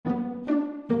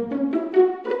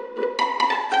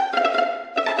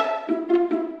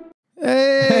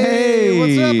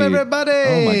what's up, everybody?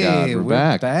 Oh my God, we're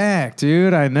back. Back,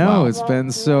 dude. I know. Wow. It's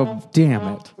been so...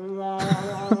 Damn it.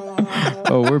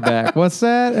 Oh, we're back. What's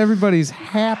that? Everybody's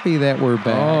happy that we're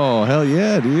back. Oh, hell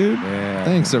yeah, dude. Yeah.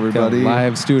 Thanks, everybody. Got a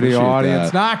live studio Appreciate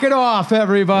audience. that. Knock it off,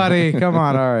 everybody. Come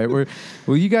on. All right.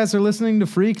 Well, you guys are listening to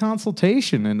Free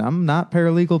Consultation, and I'm not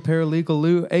Paralegal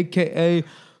Lou, a.k.a.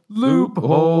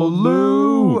 Loophole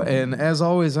Lou. And as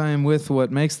always, I am with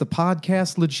what makes the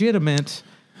podcast legitimate.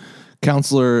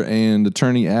 Counselor and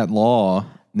attorney at law,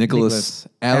 Nicholas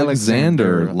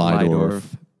Alexander Lydorf,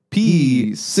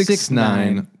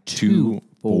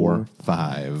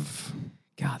 P69245.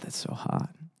 God, that's so hot.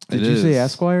 Did It you say is.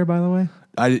 Esquire, by the way?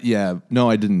 No,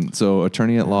 I didn't. So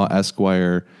attorney at law,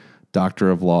 Esquire, Doctor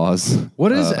of Laws. What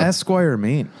does Esquire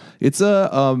mean? It's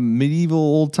a medieval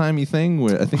old timey thing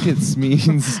where I think it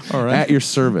means All right. at your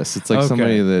service. It's like Okay.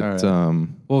 somebody that All right.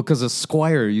 Well, because a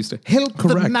squire used to help the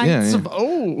Correct. knights Yeah, of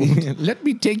old. let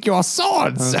me take your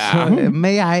swords.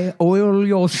 May I oil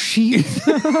your sheath?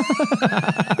 You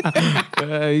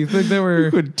think they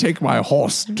were? Could take my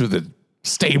horse to the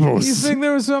stables. You think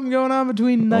there was something going on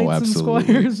between knights and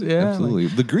squires? Yeah, absolutely.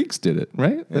 The Greeks did it,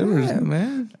 right? Yeah,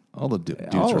 man. All the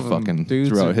dudes All are of them fucking dudes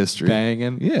throughout are history.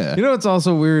 banging. Yeah. You know what's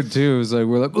also weird too is like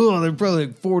we're like, oh, they're probably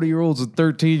like 40-year-olds and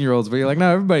 13-year-olds, but you're like,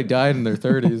 no, everybody died in their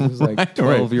 30s. It was like Right.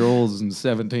 12-year-olds and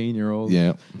 17-year-olds.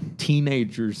 Yeah.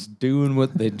 Teenagers doing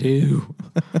what they do,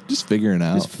 Just figuring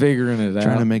out. just figuring it out.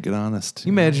 Trying to make it honest. Can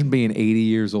you imagine being 80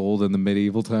 years old in the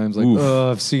medieval times? Like, Oof.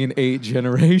 oh, I've seen 8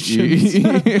 generations.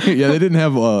 yeah, they didn't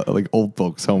have like old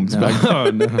folks' homes back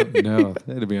then. no,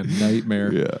 that'd be a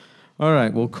nightmare. Yeah. All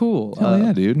right, well, cool. Hell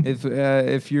yeah, dude.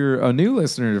 If you're a new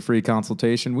listener to Free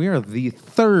Consultation, we are the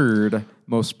third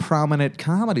most prominent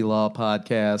comedy law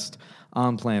podcast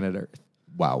on planet Earth.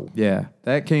 Wow. Yeah,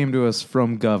 that came to us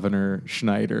from Governor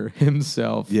Schneider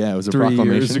himself. Yeah, it was a 3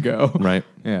 proclamation. years ago. Right.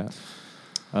 Yeah.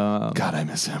 God, I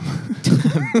miss him.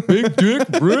 Big dick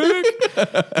brick.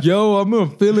 Yo, I'm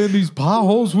gonna fill in these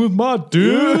potholes with my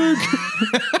dick.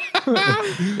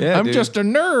 Yeah, I'm dude. just a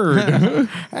nerd.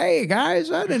 Hey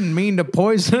guys, I didn't mean to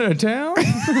poison a town.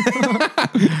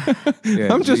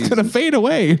 Yeah, I'm just Jesus. going to fade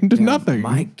away into nothing.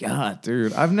 My God,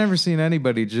 dude, I've never seen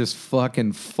anybody just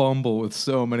fucking fumble with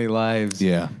so many lives.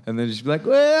 Yeah. and then just be like,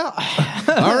 well,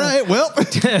 All right, well,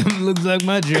 looks like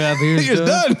my job here's it's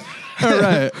done. All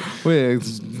right. Well,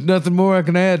 there's nothing more I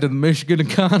can add to the Michigan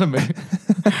economy.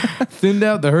 Thinned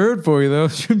out the herd for you, though.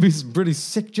 Should be some pretty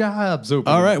sick jobs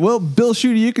open. All right, well, Bill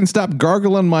Shooty, you can stop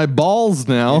gargling my balls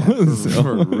now.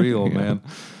 For real, man.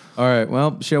 All right,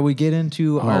 well, shall we get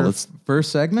into our let's-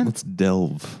 first segment? Let's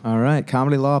delve. All right,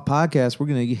 Comedy Law Podcast. We're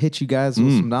going to hit you guys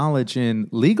with some knowledge in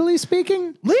legally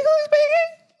speaking.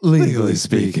 Legally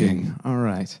speaking. All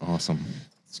right. Awesome.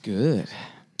 It's good.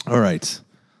 All right.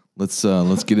 Let's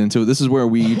get into it. This is where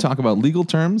we talk about legal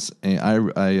terms. And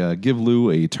I give Lou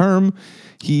a term.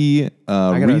 He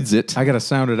reads it. I got to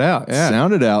sound it out. Yeah.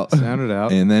 Sound it out. Sound it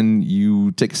out. And then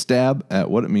you take a stab at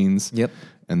what it means. Yep.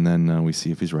 And then we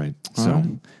see if he's right. So,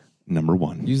 number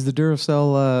one. Use the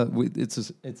Duracell.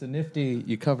 It's a nifty.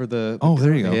 You cover the. Oh,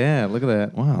 there you go. Yeah, look at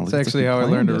that. Wow, That's looks like actually you how I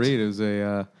learned to planned it. read. It was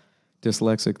a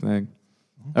dyslexic thing.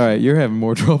 All right, you're having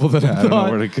more trouble than I I don't know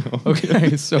thought. where to go.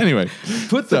 Okay, so Anyway,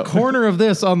 put the corner of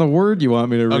this on the word you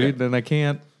want me to read, Okay. then I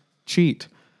can't cheat.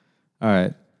 All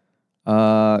right.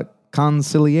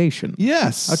 Conciliation.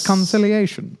 yes. A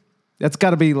conciliation. That's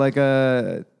got to be like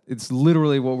it's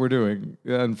literally what we're doing.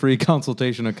 In Free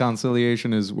Consultation, a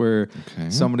conciliation is where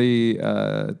somebody,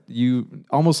 you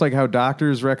almost like how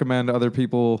doctors recommend other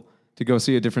people to go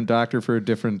see a different doctor for a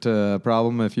different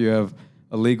problem. If you have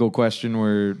a legal question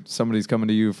where somebody's coming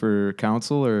to you for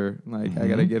counsel, or like, I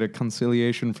got to get a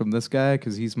conciliation from this guy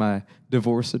because he's my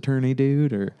divorce attorney,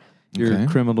 dude, or your Okay.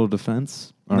 criminal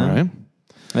defense. All right.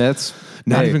 That's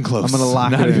Not even close. I'm gonna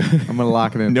lock Not it in. even- I'm gonna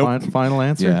lock it in. Nope. Final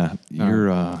answer. Yeah.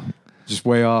 You're Just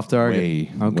way off target.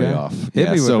 way off. Hit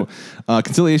me with so it.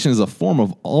 conciliation is a form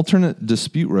of alternate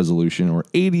dispute resolution, or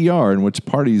ADR, in which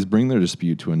parties bring their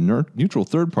dispute to a neutral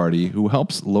third party who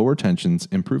helps lower tensions,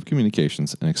 improve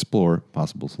communications, and explore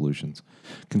possible solutions.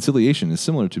 Conciliation is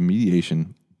similar to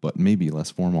mediation, but maybe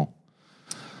less formal.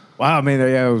 Wow, I mean,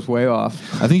 yeah, it was way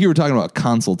off. I think you were talking about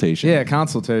consultation. Yeah,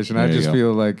 consultation. I There you just go.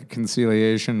 feel like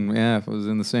conciliation, yeah, if it was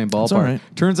in the same ballpark. all right.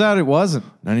 Turns out it wasn't.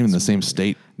 Not even the same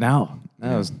state, No, it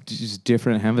was just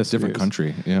different hemispheres. different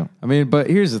country. Yeah. I mean, but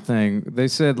here's the thing. They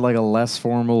said like a less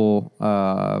formal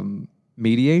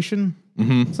mediation.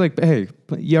 It's like, hey,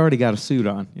 but you already got a suit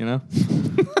on, you know?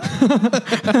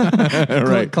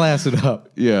 Right. Class it up.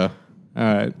 Yeah. All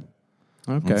right.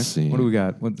 Okay. Let's see. What do we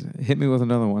got? Hit me with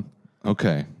another one.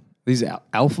 Okay. These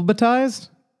alphabetized?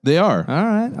 They are. All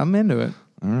right. I'm into it.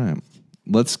 All right.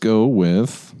 Let's go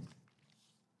with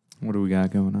What do we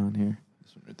got going on here?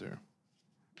 this one right there.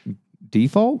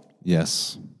 Default?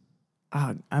 Yes.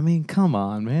 I mean, come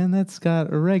on, man. That's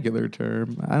got a regular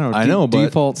term. I know, but-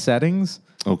 default settings.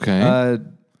 Okay.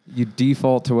 You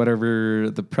default to whatever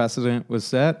the precedent was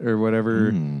set or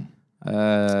whatever.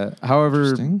 However,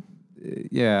 Interesting.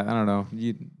 yeah, I don't know.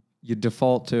 You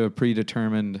default to a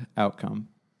predetermined outcome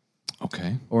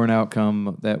Okay. or an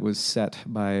outcome that was set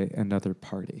by another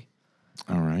party.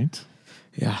 All right.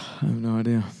 Yeah, I have no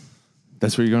idea.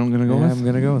 That's where you're going to go Yeah, with? I'm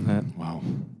gonna go with that. Wow.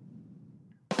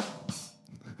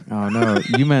 Oh no,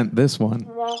 you meant this one.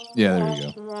 Yeah, there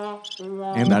you go.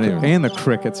 And Not even. and the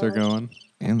crickets are going.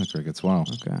 And the crickets. Wow.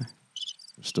 Okay,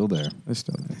 They're still there. they're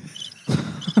still there.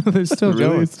 They're still Really?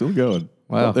 going. It's still going.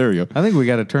 Wow, Oh, there we go. I think we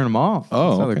got to turn them off. Oh,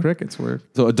 That's how okay. the crickets work.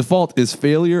 So a default is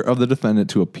failure of the defendant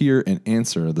to appear and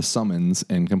answer the summons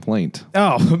and complaint.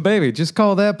 Oh, baby, just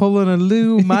call that pulling a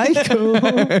Lou Michael.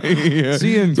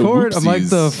 See you in So court. I'm like, whoopsies.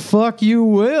 the fuck you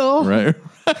will. Right.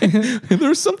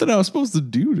 There's something I was supposed to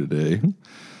do today.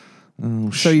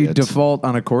 Oh, So you default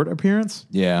on a court appearance?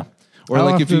 Yeah. Or How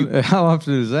like often, how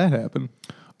often does that happen?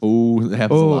 it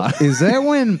happens a lot. Is that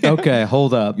when? Okay,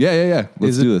 hold up. Yeah.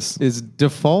 Let's do this. Is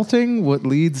defaulting what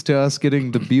leads to us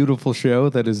getting the beautiful show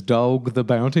that is Dog the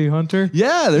Bounty Hunter?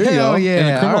 Yeah, there you Hell go. yeah,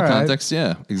 In a criminal all right. context,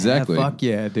 yeah, exactly. Yeah, fuck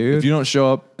yeah, dude. If you don't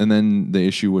show up and then they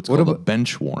issue what's called a about-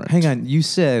 bench warrant. Hang on, you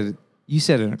said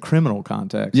in a criminal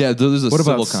context. Yeah, there's a What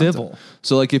about civil context. civil?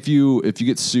 So like if you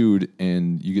get sued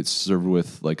and you get served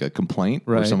with like a complaint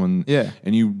or Right. someone Yeah. Mm-hmm.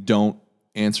 and you don't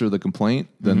answer the complaint,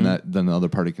 then then the other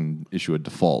party can issue a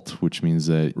default, which means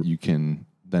that you can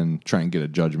then try and get a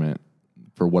judgment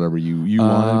for whatever you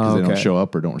wanted because they don't okay. show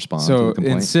up or don't respond to So the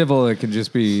complaint. in civil, it can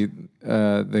just be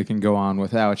they can go on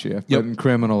without you. But Yep. in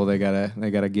criminal, they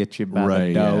gotta get you by right,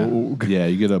 the yeah. dog. Yeah,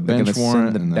 you get a They're bench gonna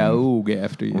warrant send and the then, dog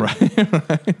after you.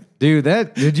 right. Dude,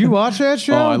 did you watch that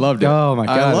show? Oh, I loved it. Oh my I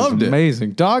god, loved it's it.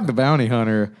 amazing. Dog the Bounty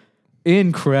Hunter,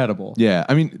 incredible. Yeah,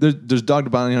 I mean, there's Dog the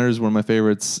Bounty Hunter is one of my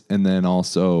favorites, and then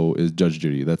also is Judge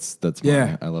Judy. That's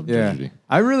Yeah, I love yeah. Judge Judy.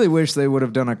 I really wish they would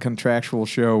have done a contractual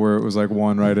show where it was like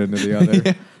one right into the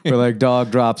other, where like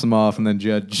Dog drops him off and then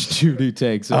Judge Judy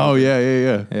takes over. Oh yeah.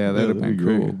 Yeah, that'd have been be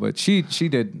cool. great. But she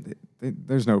did.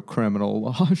 There's no criminal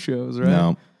law shows, right?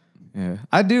 No, Yeah,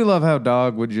 I do love how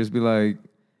Dog would just be like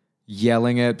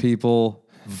yelling at people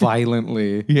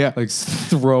violently, Yeah. like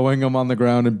throwing them on the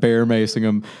ground and bear macing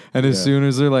them. And as soon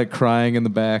as they're like crying in the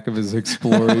back of his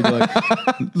Explorer, he'd be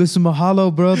like, "Listen,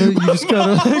 Mahalo, brother, you just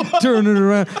gotta like turn it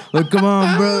around. Like, come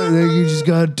on, brother, like, you just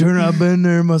gotta turn. I've been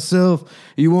there myself.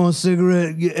 You want a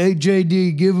cigarette? Hey,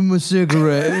 JD, give him a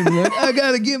cigarette." And he's like, "I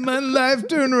gotta get my life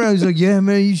turned around." He's like, "Yeah,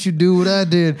 man, you should do what I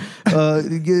did.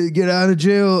 Get out of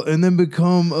jail and then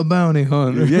become a bounty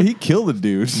hunter." yeah, he killed the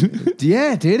dude.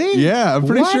 Yeah, did he? yeah, I'm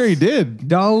pretty What? sure he did.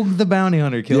 Dog the bounty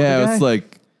hunter killed the Yeah, guy? it's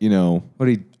like What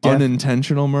he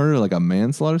unintentional murder, like a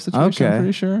manslaughter situation. Okay. I'm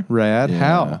pretty sure. Rad. Yeah.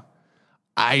 How?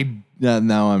 I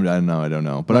now I don't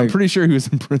know, but I'm Like- pretty sure he was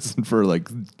in prison for like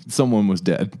someone was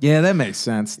dead. Yeah, that makes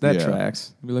sense. That Yeah.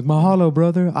 tracks. Be like, "Mahalo,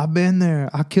 brother. I've been there.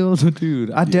 I killed a dude.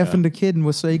 I deafened a kid in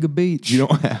Wasaga Beach." You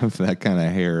don't have that kind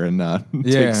of hair and not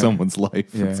Yeah. take someone's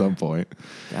life Yeah. at some point.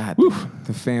 God,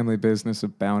 the family business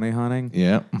of bounty hunting.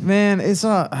 Yeah. Man, it's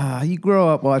you grow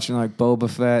up watching like Boba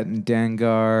Fett and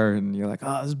Dengar, and you're like,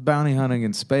 "Oh, this bounty hunting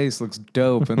in space looks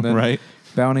dope." And then Right.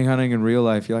 bounty hunting in real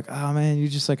life, you're like, "Oh man, you're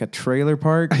just like a trailer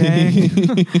park gang."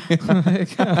 Like,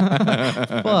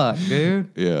 fuck, dude.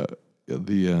 Yeah.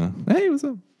 The hey, what's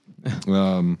up?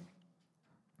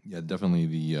 Yeah, definitely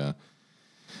the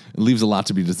it leaves a lot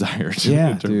to be desired. Yeah,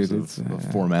 in terms dude, of, it's,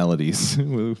 of formalities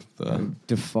with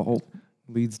Default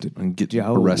leads to and get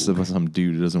Joe. arrested by some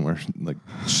dude who doesn't wear like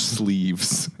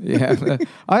sleeves. Yeah.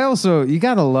 I also, you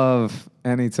gotta love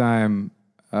anytime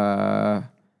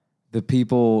the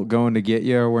people going to get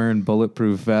you are wearing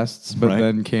bulletproof vests, but Right.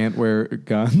 then can't wear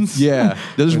guns. Yeah,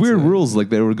 there's weird a- rules. Like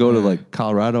they would go to like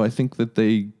Colorado. I think that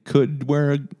they could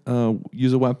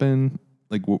use a weapon,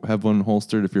 like have one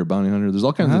holstered if you're a bounty hunter. There's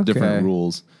all kinds of different Okay.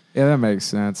 rules. Yeah, that makes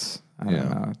sense. I Yeah.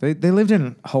 don't know. They lived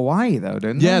in Hawaii though,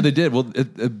 didn't Yeah, they? they did. Well,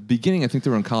 at the beginning, I think they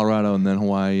were in Colorado and then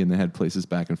Hawaii, and they had places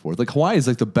back and forth. Like Hawaii is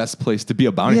like the best place to be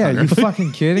a bounty Yeah, hunter. you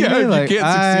fucking kidding Yeah, me? you Like, can't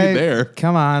succeed there.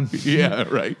 Come on. yeah,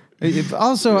 right.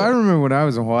 Also, I remember when I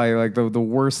was in Hawaii, like the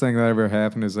worst thing that ever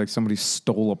happened is like somebody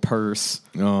stole a purse.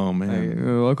 Oh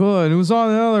man. Like, oh, and it was on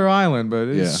another island, but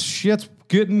Yeah. shit's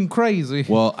getting crazy.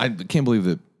 Well, I can't believe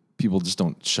that people just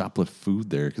don't shoplift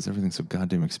food there because everything's so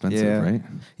goddamn expensive, Yeah. right?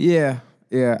 Yeah,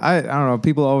 yeah. I don't know.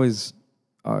 People always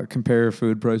compare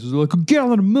food prices. They're like, a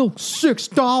gallon of milk,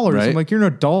 $6. Right. I'm like, you're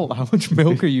an adult. How much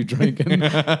milk are you drinking?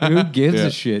 Who gives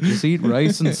a shit? Just eat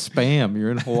rice and Spam.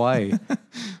 You're in Hawaii.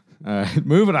 All right,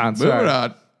 moving on.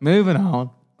 Sorry. Moving on.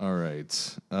 All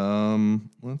right.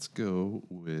 Let's go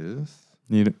with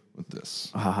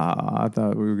this. I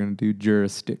thought we were going to do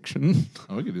jurisdiction.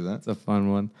 Oh, we could do that. It's a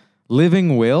fun one.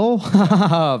 Living will?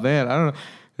 Man, I don't know.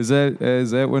 Is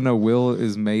that when a will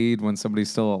is made when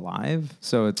somebody's still alive?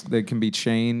 So they can be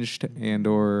changed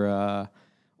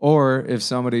or if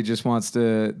somebody just wants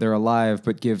to, they're alive,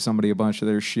 but give somebody a bunch of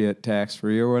their shit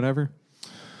tax-free or whatever.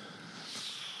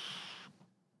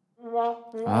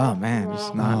 Oh, man,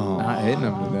 just not hitting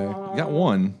them today. You got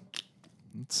one.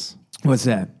 What's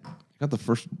that? You got the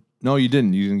first. No, you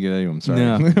didn't. You didn't get any of them. Sorry.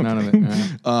 No, none of it.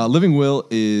 No. Living will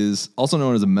is also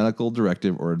known as a medical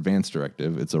directive or advance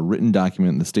directive. It's a written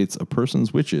document that states a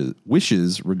person's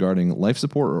wishes regarding life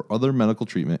support or other medical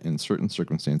treatment in certain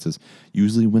circumstances,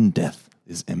 usually when death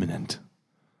is imminent.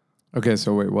 Okay,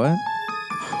 so wait, what?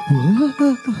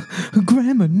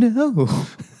 Grandma, no.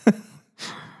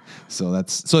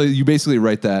 So you basically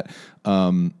write that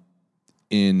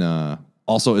in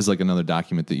also is like another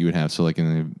document that you would have. So like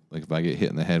if I get hit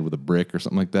in the head with a brick or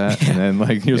something like that, and then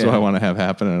like here's what I want to have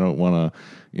happen. I don't want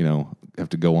to have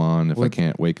to go on if I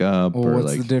can't wake up. Well, or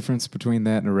what's the difference between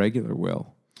that and a regular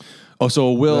will? Oh, so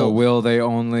a will they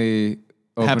only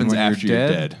open happens when after you're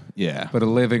dead. Yeah, but a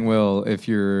living will, if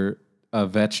you're a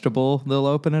vegetable, they'll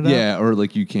open it up? Yeah, or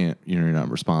like you're not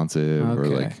responsive, or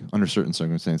Okay. like under certain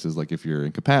circumstances, like if you're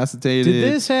incapacitated.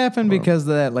 Did this happen because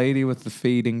of that lady with the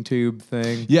feeding tube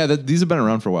thing? Yeah, these have been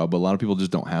around for a while, but a lot of people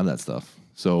just don't have that stuff.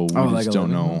 So we like just a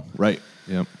don't living know. Right.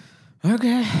 Yep.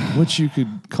 Okay. Which you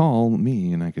could call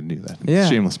me and I could do that. Yeah.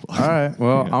 Shameless plug. All right.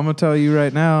 Well, I'm going to tell you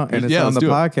right now, and it's on the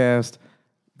podcast.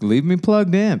 Leave me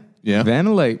plugged in. Yeah.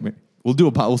 Ventilate me. We'll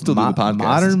still do the podcast.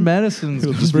 Modern medicines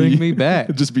just bring me back.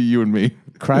 It'll just be you and me.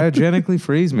 Cryogenically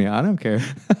freeze me. I don't care.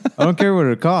 I don't care what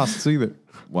it costs either.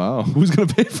 Wow. Who's going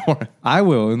to pay for it? I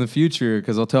will in the future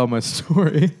because I'll tell my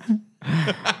story.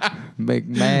 Make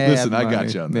mad Listen, money. I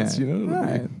got you on this. Yeah. You know what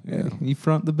I Right. mean? Yeah. You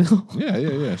front the bill.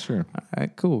 Yeah, sure. All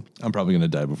right, cool. I'm probably going to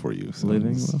die before you. So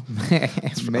Living well.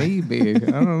 Maybe. I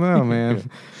don't know, man.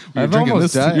 You're I've drinking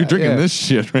almost this. died. You're drinking this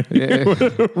shit right here.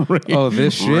 Oh,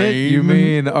 this shit? You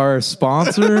mean our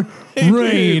sponsor?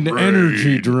 Rain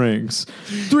Energy Drinks.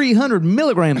 300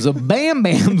 milligrams of Bam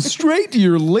Bam straight to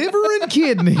your liver and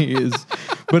kidneys.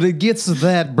 But it gets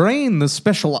that brain the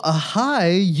special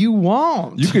high you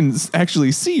want. You can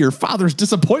actually see your father's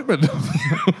disappointment.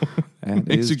 That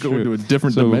Makes is you go true. into a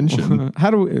different dimension.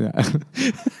 How do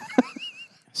we...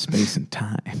 Space and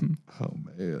time. Oh,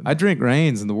 man. I drink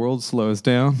Reigns and the world slows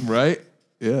down. Right?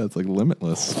 Yeah, it's like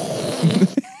limitless.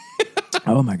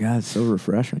 Oh my God, it's so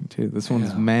refreshing too. This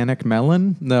one's Manic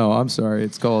Melon. No, I'm sorry.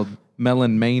 It's called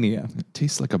Melon Mania. It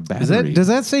tastes like a battery. Does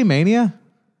that say Mania?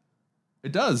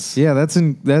 It does. Yeah,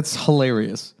 that's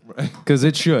hilarious. Because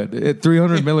it should.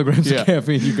 300 milligrams of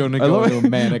caffeine, you're going to go into a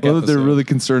manic Well, they're episode. really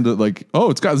concerned that like,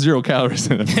 it's got 0 calories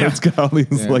in it. But it's got all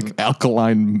these like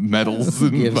alkaline metals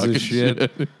and Gives a fucking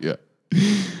shit. Yeah.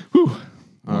 Whew.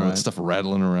 All right. that stuff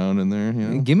rattling around in there. You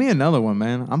know? Give me another one,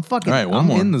 man. I'm fucking. All right, one I'm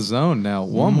more. in the zone now.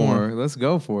 One more. Let's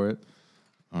go for it.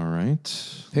 All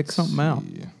right. Pick something out.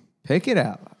 see. Pick it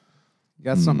out. You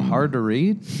got something hard to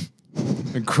read?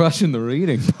 Been crushing the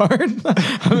reading part.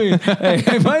 I mean, hey,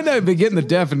 I might not be getting the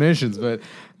definitions, but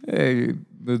hey,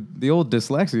 the old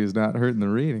dyslexia is not hurting the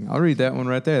reading. I'll read that one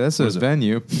right there. That says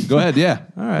venue. Go ahead. Yeah.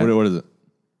 All right. What is it?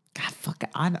 God, fuck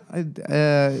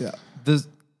it.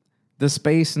 The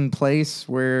space and place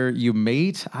where you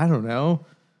mate. I don't know.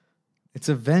 It's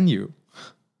a venue.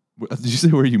 Did you say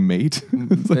where you mate?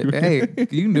 Hey,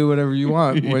 you can do whatever you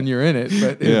want when you're in it,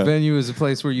 but a venue is a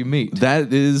place where you meet.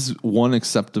 That is one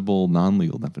acceptable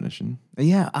non-legal definition.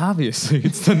 Yeah, obviously.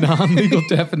 It's the non-legal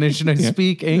definition. I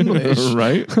speak English.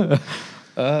 Right? No,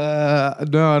 I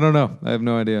don't know. I have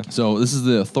no idea. So this is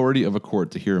the authority of a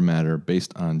court to hear a matter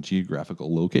based on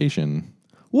geographical location.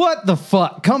 What the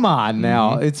fuck? Come on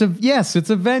now. It's a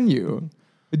venue.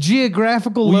 A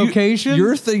geographical location?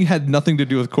 Your thing had nothing to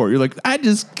do with court. You're like, I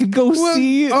just could go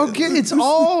see. Okay, it's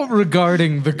all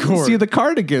regarding the court. See the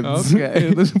cardigans. Okay.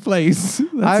 In this place.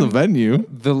 That's a venue.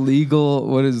 The legal,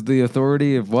 what is the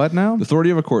authority of what now? The authority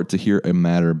of a court to hear a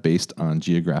matter based on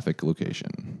geographic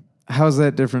location. How's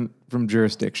that different from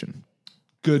jurisdiction?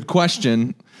 Good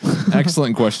question.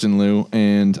 Excellent question, Lou.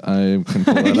 And I can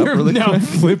pull that up You're really now quick.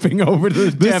 flipping over to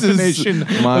the This is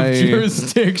definition my- of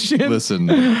jurisdiction. Listen,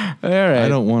 All right. I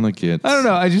don't want to get. I don't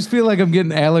know. I just feel like I'm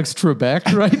getting Alex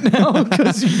Trebek right now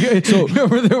because you're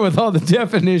over there with all the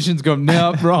definitions going,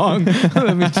 nope, wrong.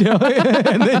 Let me tell you.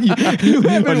 And then you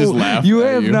haven't, just laughed you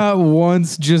at have you. not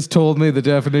once just told me the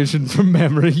definition from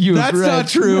memory. You have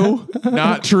That's read. not true.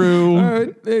 Not true. All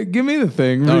right, give me the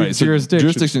thing. All right, so Jurisdiction.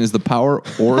 jurisdiction is the power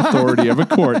or authority of a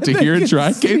court to hear and try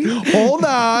a case. Hold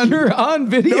on. You're on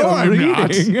video No, I'm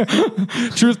reading.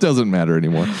 Truth doesn't matter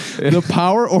anymore. The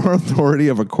power or authority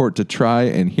of a court to try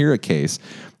and hear a case,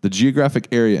 the geographic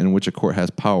area in which a court has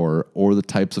power, or the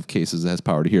types of cases it has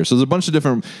power to hear. So there's a bunch of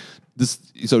different.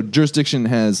 So jurisdiction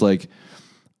has like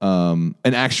an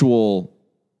actual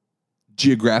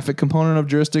geographic component of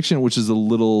jurisdiction, which is a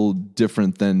little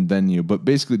different than venue. But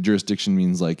basically, jurisdiction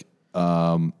means like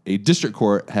a district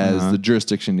court has the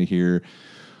jurisdiction to hear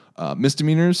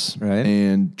misdemeanors Right.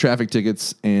 and traffic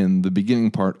tickets and the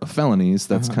beginning part of felonies.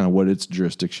 That's kind of what its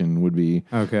jurisdiction would be.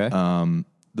 Okay.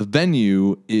 The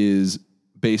venue is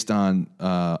based on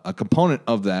a component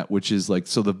of that, which is like,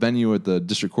 so the venue at the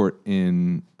district court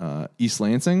in East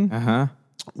Lansing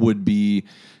would be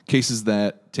cases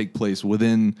that take place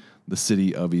within the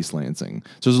city of East Lansing.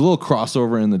 So there's a little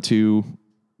crossover in the two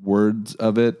words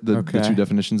of it, the two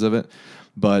definitions of it,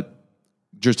 but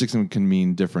jurisdiction can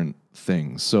mean different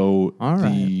things. So All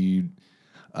right.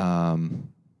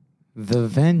 The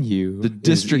venue, The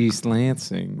district- is East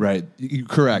Lansing. right,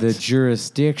 correct. The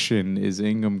jurisdiction is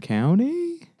Ingham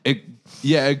County.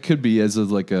 It could be as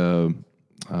like a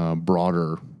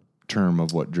broader term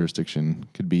of what jurisdiction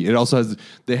could be. It also has,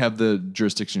 they have the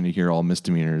jurisdiction to hear all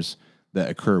misdemeanors that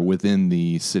occur within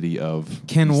the city of.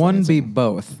 Can East one Lansing. be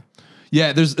both?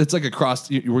 Yeah, it's like a cross.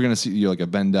 We're gonna see like a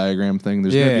Venn diagram thing.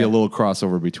 There's gonna be Yeah. a little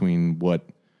crossover between what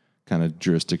kind of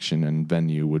jurisdiction and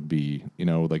venue would be. You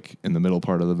know, like in the middle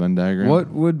part of the Venn diagram. What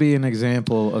would be an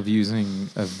example of using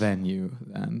a venue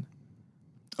then?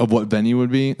 Of what venue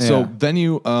would be? So Yeah.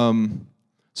 venue.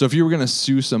 So if you were gonna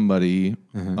sue somebody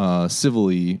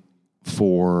civilly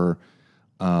for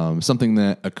something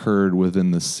that occurred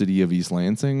within the city of East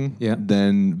Lansing, Yeah.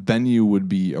 then venue would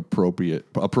be appropriate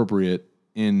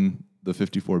in the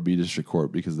 54B district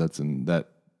court, because that's in that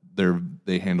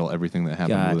they handle everything that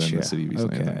happened within the city of East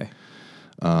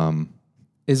Lansing.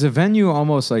 Is a venue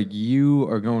almost like you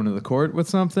are going to the court with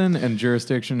something, and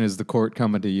jurisdiction is the court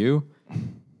coming to you?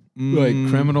 Like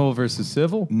criminal versus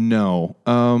civil? No.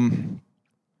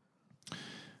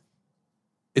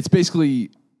 It's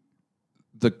basically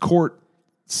the court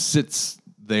sits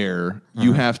there.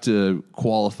 You have to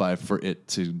qualify for it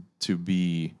to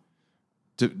be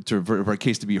for a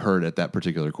case to be heard at that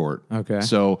particular court. Okay.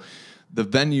 So the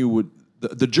venue would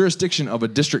the jurisdiction of a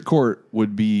district court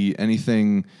would be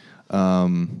anything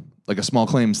like a small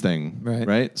claims thing,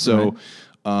 right? So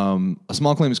a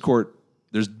small claims court,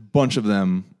 there's a bunch of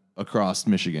them across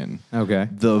Michigan. Okay.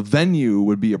 The venue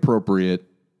would be appropriate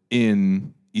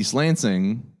in East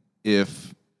Lansing and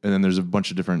then there's a bunch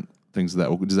of different things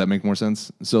does that make more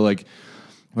sense? So like,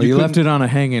 Well, you left it on a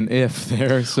hanging if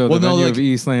there, so the venue like, of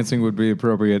East Lansing would be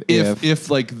appropriate if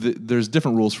like there's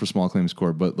different rules for small claims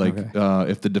court, but like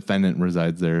if the defendant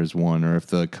resides there is one, or if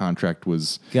the contract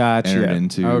was entered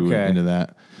into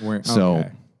that.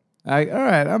 All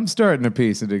right, I'm starting to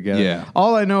piece it together. Yeah.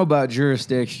 All I know about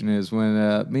jurisdiction is when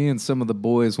me and some of the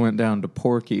boys went down to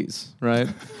Porky's, right?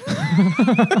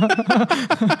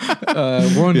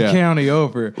 One county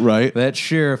over. Right. That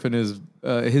sheriff and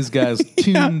his guys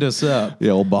tuned us up.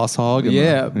 Yeah, old Boss Hog.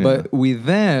 But we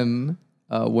then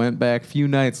went back a few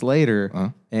nights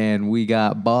later, and we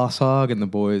got Boss Hog and the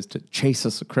boys to chase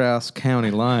us across county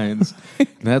lines. And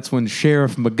that's when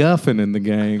Sheriff McGuffin and the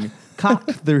gang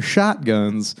cocked their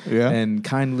shotguns and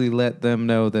kindly let them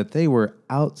know that they were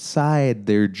outside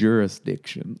their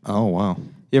jurisdiction. Oh, wow.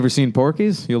 You ever seen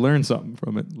Porky's? You'll learn something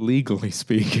from it, legally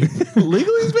speaking.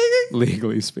 Legally speaking?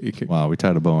 Legally speaking. Wow, we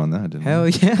tied a bow on that, didn't Hell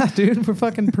yeah, dude. We're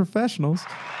fucking professionals.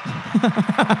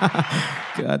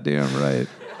 Goddamn right.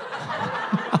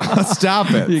 we?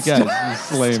 Stop it. You guys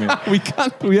slay me.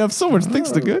 We have so much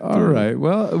things to get All right.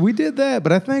 Well, we did that,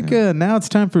 but I think now it's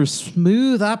time for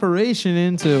smooth operation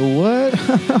into what?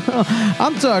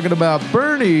 I'm talking about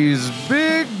Bernie's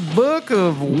Big Book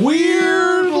of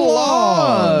Weird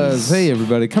Laws. Hey,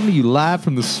 everybody. Coming to you live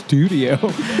from the studio.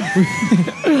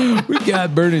 We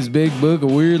got Bernie's Big Book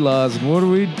of Weird Laws, and what are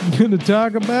we going to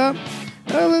talk about?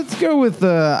 Let's go with,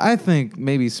 I think,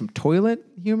 maybe some toilet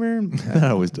humor.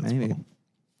 That always does. Maybe.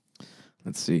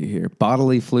 Let's see here.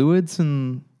 Bodily fluids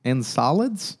and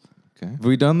solids. Okay. Have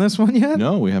we done this one yet?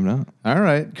 No, we have not. All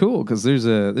right, cool. Because there's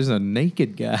a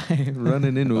naked guy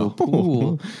running into a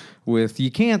pool with, you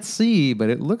can't see,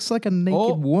 but it looks like a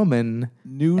naked woman.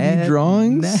 Nudie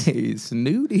drawings? Nice.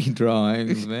 Nudie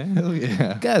drawings, man. Hell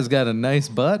yeah. Guy's got a nice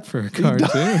butt for a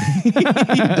cartoon. He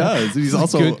does. He's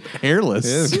also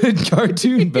hairless. Yeah, good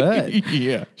cartoon butt.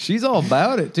 Yeah. She's all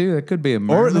about it, too. That could be a Or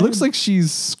mermaid. it looks like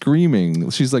she's screaming.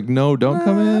 She's like, no, don't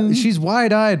come in. She's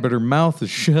wide-eyed, but her mouth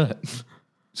is shut.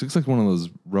 She looks like one of those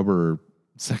rubber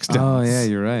sex dolls. Oh, yeah,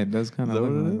 you're right. It does kind Is of that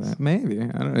look what it like is? that. Maybe. I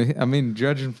don't know. I mean,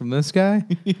 judging from this guy,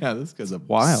 Yeah, this guy's a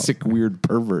Wild. sick, weird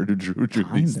pervert who drew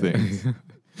these things.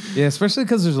 yeah, especially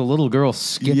because there's a little girl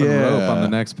skipping rope on the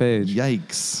next page.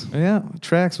 Yikes. Yeah,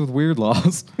 tracks with weird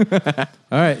laws. All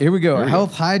right, here we go.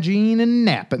 Health, hygiene, and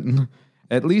napping.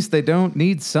 At least they don't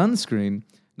need sunscreen.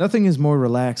 Nothing is more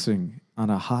relaxing on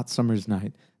a hot summer's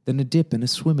night than a dip in a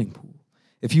swimming pool.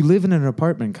 If you live in an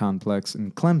apartment complex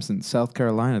in Clemson, South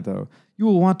Carolina, though, you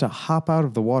will want to hop out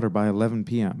of the water by 11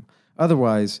 p.m.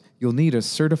 Otherwise, you'll need a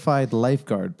certified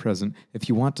lifeguard present if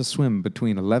you want to swim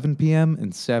between 11 p.m.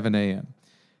 and 7 a.m.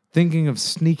 Thinking of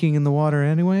sneaking in the water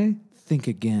anyway? Think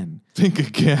again. Think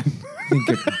again. Think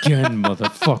again,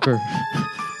 motherfucker.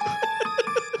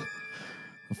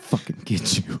 I'll fucking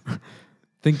get you.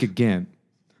 Think again.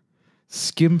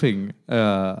 Skimping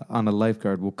on a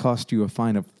lifeguard will cost you a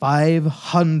fine of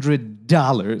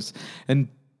 $500 and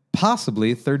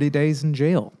possibly 30 days in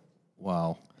jail.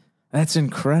 Wow. That's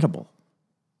incredible.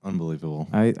 Unbelievable.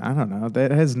 I don't know. That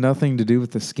has nothing to do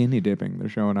with the skinny dipping they're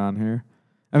showing on here.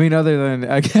 I mean, other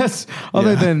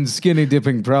than skinny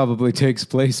dipping probably takes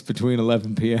place between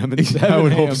 11 p.m. and 7 I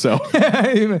would a.m. hope so.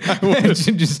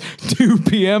 Imagine just 2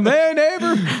 p.m. Hey,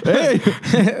 neighbor. Hey,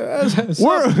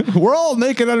 we're all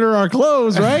naked under our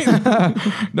clothes, right?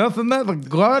 Nothing that the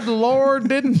God the Lord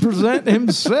didn't present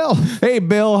himself. Hey,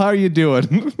 Bill, how are you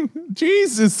doing?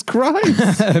 Jesus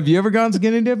Christ. Have you ever gone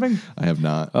skinny dipping? I have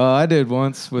not. I did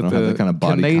once with don't have a that kind of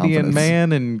body Canadian confidence.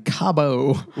 man in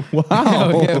Cabo. Wow.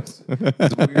 Oh, yeah. It's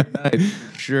a weird night.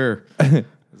 Sure. It's an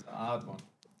odd one.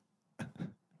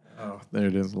 Oh, there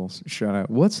it is. A little shout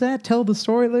out. What's that? Tell the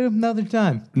story, Lou. Another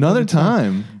time. Another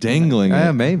time. Dangling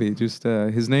Yeah, it. maybe. Just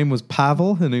his name was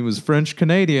Pavel, and he was French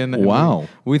Canadian. and Wow.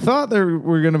 We thought there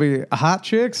were going to be hot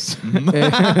chicks. And,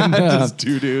 Just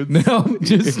two dudes. no,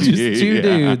 just two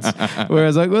Yeah. dudes. Where I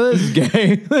was like, well, this is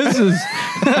gay. This is.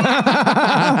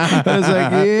 I was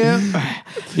like, yeah.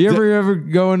 You ever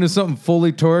go into something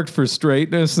fully torqued for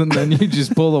straightness, and then you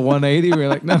just pull a 180? We're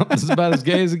like, no, this is about as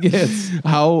gay as it gets.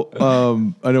 How,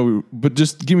 I know, but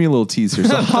just give me a little tease here.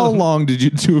 So how long did you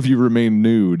two of you remain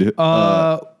nude?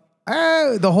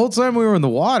 The whole time we were in the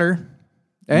water.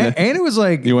 And it was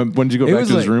like, When did you go it back was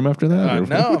to his like- room after that? or-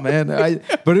 no, man.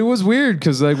 But it was weird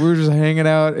because like we were just hanging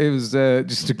out. It was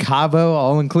just a Cabo,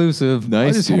 all inclusive. Nice,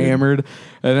 I just dude. hammered,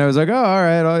 and I was like, oh, all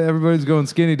right, everybody's going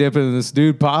skinny dipping. And this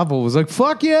dude Pavel was like,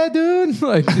 fuck yeah, dude!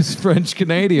 Like this French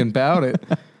Canadian about it.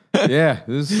 Yeah,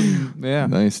 this is yeah.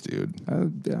 Nice, dude. I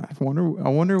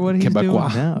wonder what he's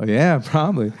Quebecois. doing now. Yeah,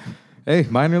 probably. Hey,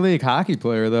 minor league hockey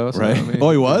player though. So, Right.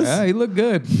 Oh, he was? Yeah, he looked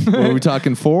good. Are we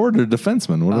talking forward or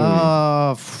defenseman? What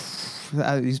are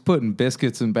He's putting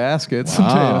biscuits in baskets. we?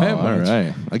 I'll tell you that all much.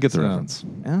 right. I get the So, reference.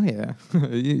 Oh yeah,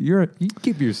 you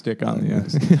keep your stick on the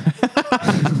ice.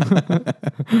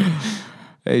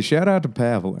 Hey, shout out to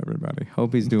Pavel, everybody.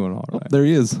 Hope he's doing all right. There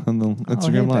he is on the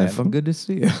Instagram hey, Live. Pavel, good to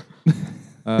see you.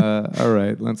 All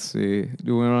right, let's see.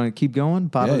 Do we want to keep going?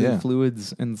 Bodily yeah.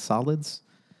 fluids and solids.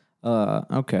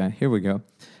 Okay, here we go.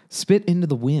 Spit into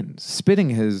the wind. Spitting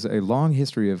has a long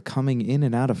history of coming in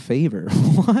and out of favor.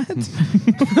 What?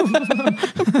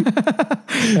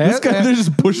 This guy, they're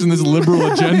just pushing this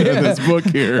liberal agenda in this book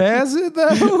here. Has it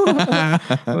though?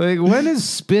 Like, when has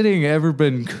spitting ever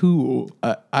been cool?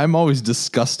 I'm always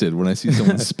disgusted when I see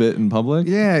someone spit in public.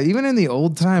 Yeah, even in the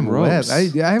old time Gross.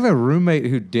 West. I have a roommate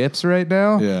who dips right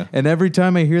now. Yeah. And every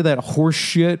time I hear that horse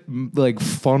shit, like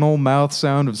funnel mouth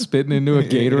sound of spitting into a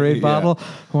Gatorade Yeah. bottle,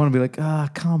 I want to be like,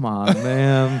 come on,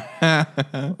 man.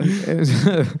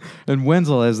 And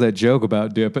Wenzel has that joke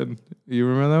about dipping. You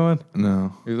remember that one?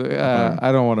 No. He's like,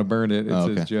 I don't want to burn it. It's Oh,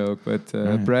 okay. his joke. But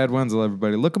Brad Wenzel,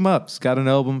 everybody, look him up. He's got an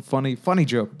album. Funny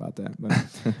joke about that. But,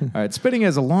 all right. Spitting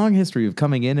has a long history of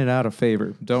coming in and out of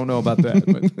favor. Don't know about that.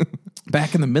 But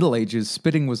back in the Middle Ages,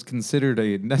 spitting was considered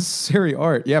a necessary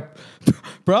art. Yep.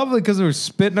 Probably because they were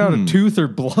spitting out a tooth or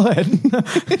blood.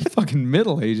 Fucking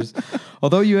Middle Ages.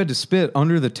 Although you had to spit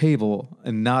under the table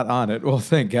and not on it. Well,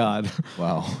 thank God.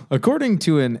 Wow. According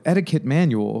to an etiquette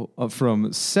manual from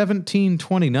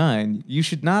 1729, you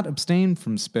should not abstain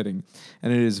from spitting,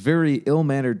 and it is very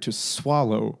ill-mannered to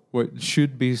swallow what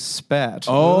should be spat.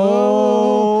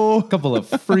 Oh. A couple of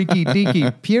freaky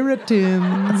deaky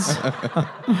Puritans.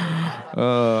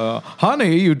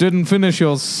 Honey, you didn't finish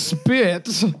your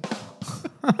spit. All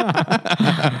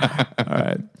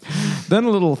right. Then a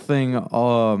little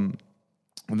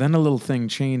thing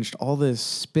changed all this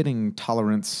spitting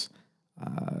tolerance.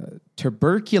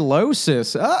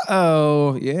 Tuberculosis.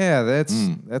 Uh-oh. Yeah,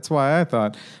 that's why I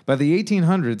thought. By the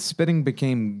 1800s, spitting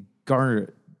became garish?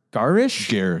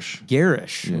 Garish.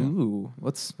 Yeah. Ooh,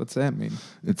 what's that mean?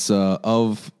 It's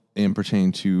of and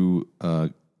pertain to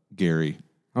Gary.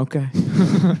 Okay.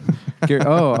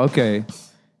 Okay.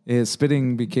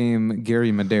 Spitting became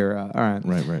Gary Madeira. All right.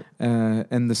 Right.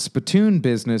 And the spittoon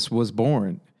business was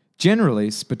born.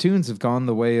 Generally, spittoons have gone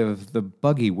the way of the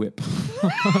buggy whip.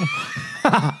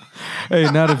 Hey,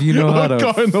 not if you know how to go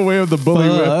in the way of the bully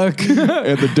whip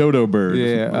and the dodo bird.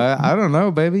 Yeah, I don't know,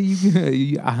 baby.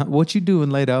 What you doing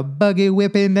later? Buggy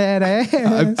whipping that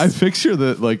ass. I picture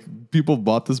that like people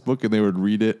bought this book and they would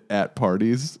read it at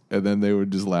parties and then they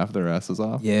would just laugh their asses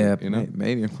off. Yeah, you know.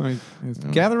 maybe.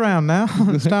 Gather around now.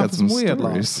 It's time for some weird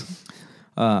stories.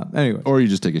 laws. Anyway, or you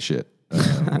just take a shit.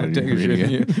 Take a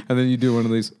shit, and then you do one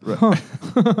of these. Huh.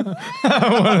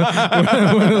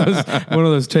 one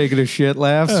of those taking a shit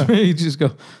laughs. Where you just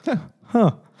go,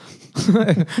 huh.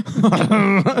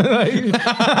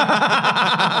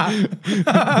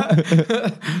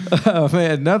 Oh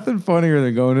man, nothing funnier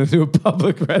than going into a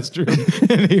public restroom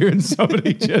and hearing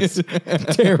somebody just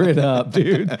tear it up,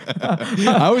 dude.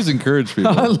 I always encourage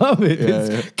people. I love it.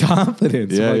 It's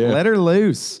confidence. Let her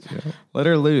loose. Yeah. Let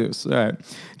her loose. All right.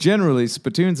 Generally,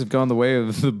 spittoons have gone the way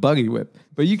of the buggy whip,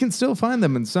 but you can still find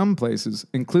them in some places,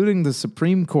 including the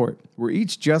Supreme Court, where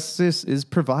each justice is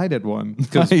provided one.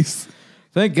 Nice.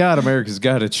 Thank God America's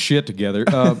got its shit together.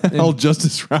 Old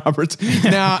Justice Roberts.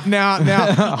 Now.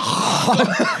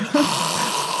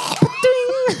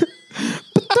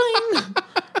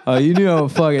 You know,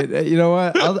 fuck it. You know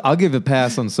what? I'll give a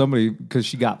pass on somebody because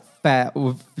she got fat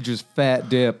with just fat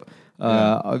dip.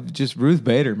 Just Ruth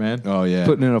Bader, man. Oh, yeah.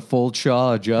 Putting in a full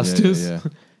chaw of justice. Yeah.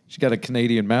 She got a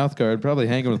Canadian mouth guard, probably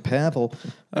hanging with Pavel.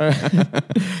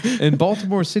 In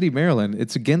Baltimore City, Maryland,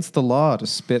 it's against the law to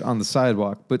spit on the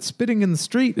sidewalk, but spitting in the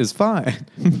street is fine.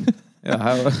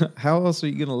 How else are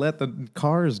you going to let the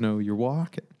cars know you're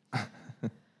walking? All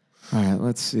right,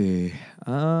 let's see.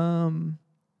 All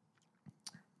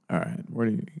right,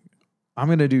 I'm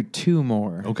going to do two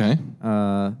more. Okay.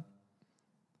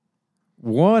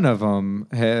 One of them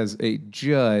has a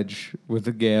judge with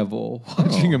a gavel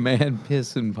watching a man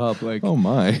piss in public. Oh,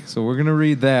 my. So we're going to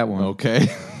read that one. Okay.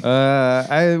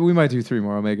 We might do three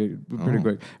more. I'll make it pretty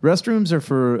quick. Restrooms are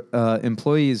for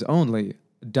employees only, ...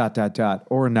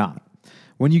 or not.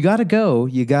 When you gotta go,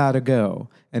 you gotta go.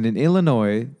 And in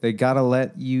Illinois, they gotta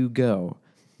let you go.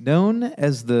 Known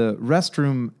as the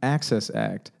Restroom Access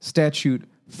Act, Statute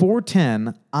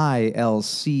 410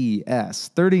 ILCS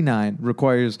 39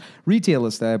 requires retail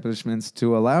establishments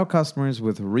to allow customers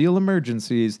with real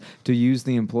emergencies to use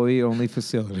the employee-only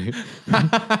facility.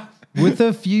 With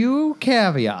a few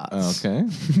caveats. Okay.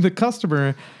 The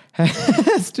customer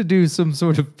has to do some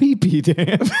sort of pee-pee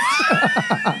dance.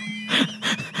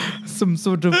 Some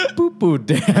sort of poo-poo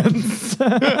dance.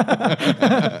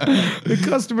 The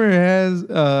customer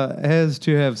has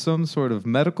to have some sort of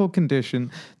medical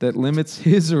condition that limits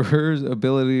his or her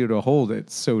ability to hold it,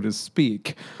 so to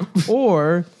speak.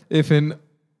 Or if an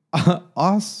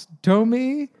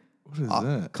ostomy... What is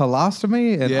that?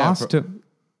 Colostomy?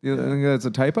 You think that's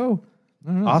a typo?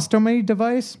 Ostomy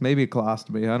device? Maybe a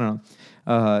colostomy. I don't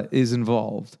know. Is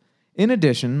involved. In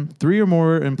addition, 3 or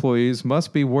more employees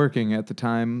must be working at the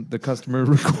time the customer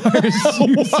requires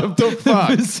use of the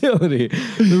facility.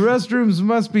 The restrooms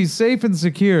must be safe and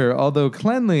secure, although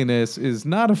cleanliness is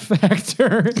not a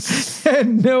factor,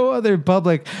 and no other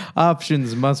public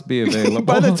options must be available.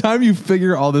 By the time you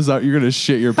figure all this out, you're going to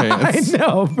shit your pants. I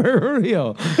know, for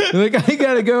real. Like, I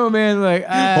got to go, man. Like,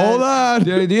 hold on.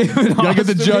 You gotta get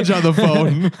the judge on the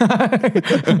phone.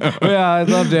 Yeah, I'd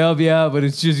love to help you out, but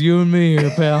it's just you and me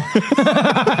here, pal.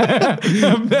 I'm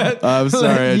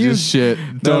sorry, I just shit.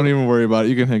 Don't even worry about it.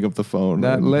 You can hang up the phone.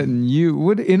 Not letting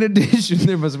you. In addition,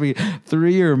 there must be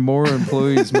 3 or more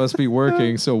employees must be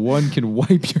working, so one can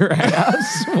wipe your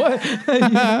ass. What?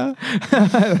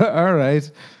 All right,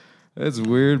 that's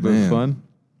weird but fun.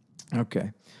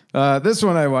 Okay, this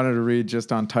one I wanted to read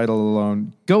just on title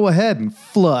alone. Go ahead and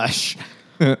flush.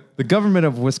 The government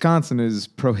of Wisconsin is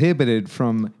prohibited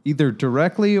from either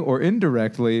directly or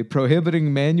indirectly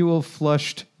prohibiting manual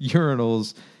flushed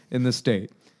urinals in the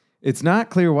state. It's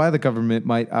not clear why the government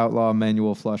might outlaw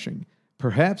manual flushing,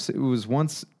 Perhaps it was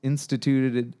once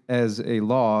instituted as a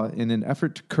law in an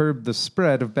effort to curb the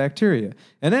spread of bacteria.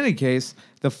 In any case,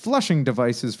 the flushing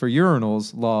devices for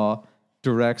urinals law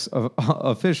directs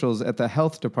officials at the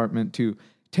health department to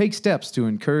take steps to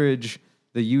encourage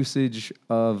the usage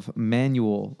of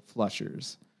manual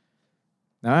flushers.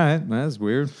 All right, that's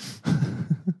weird.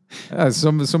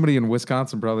 Somebody in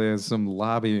Wisconsin probably has some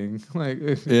lobbying,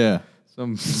 like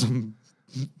some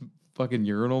fucking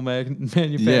urinal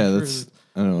manufacturers.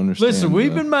 Yeah, I don't understand. Listen,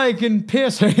 we've been making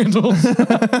piss handles.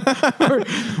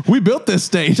 We built this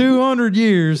state 200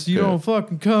 years. You don't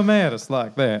fucking come at us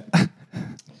like that.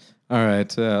 All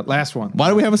right, last one. Why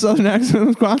do we have a southern accent in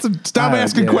Wisconsin? Stop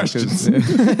asking questions.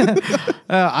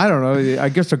 I don't know. I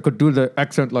guess I could do the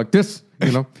accent like this,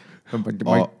 you know.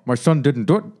 My son didn't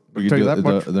do it. I'll tell you that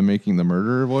much. They're making the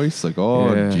murderer voice, like, oh,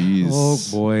 jeez. Oh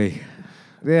boy.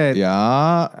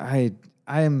 Yeah. I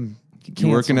am. You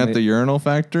working at the urinal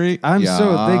factory? I'm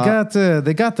so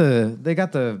they got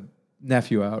the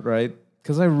nephew out, right?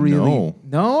 Because I really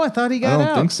no, I thought he got out. I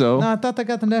don't think so. No, I thought they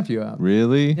got the nephew out.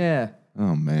 Really? Yeah.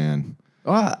 Oh man.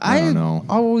 Well, I don't know.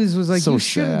 Always was like, So you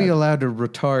shouldn't be sad. allowed to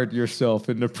retard yourself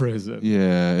into prison.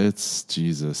 Yeah, it's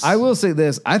Jesus. I will say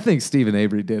this: I think Stephen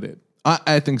Avery did it.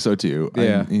 I think so too.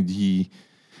 Yeah.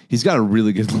 He's got a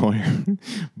really good lawyer,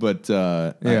 but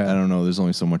I don't know. There's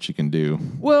only so much you can do.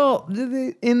 Well,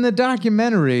 in the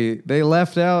documentary, they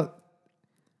left out,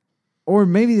 or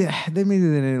maybe they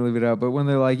didn't leave it out. But when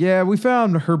they're like, "Yeah, we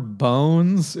found her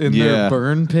bones in their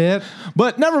burn pit,"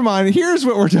 but never mind. Here's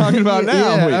what we're talking about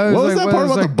now. Wait, what was that part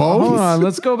about the bones? Hold on,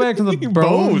 let's go back to the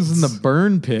bones in the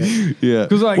burn pit. Yeah,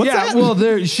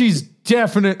 because she's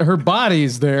definite. Her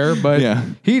body's there, but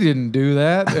he didn't do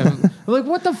that. And I'm like,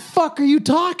 what the fuck are you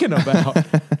talking about?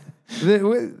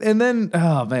 And then,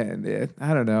 oh man,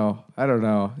 I don't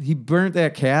know. He burnt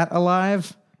that cat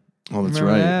alive. Oh, that's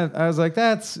Remember right. that? I was like,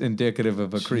 that's indicative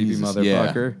of a creepy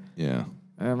motherfucker. Yeah.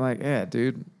 And I'm like, yeah,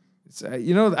 dude.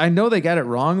 I know they got it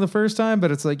wrong the first time,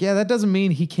 but it's like, yeah, that doesn't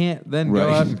mean he can't then go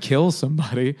out and kill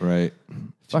somebody. Right.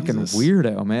 Fucking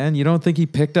weirdo, man. You don't think he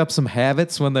picked up some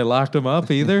habits when they locked him up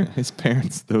either? His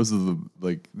parents, those are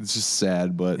it's just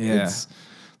sad, but it's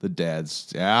the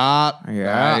dad's.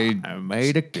 I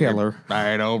made a killer.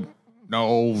 I don't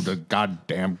know the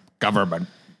goddamn government.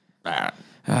 I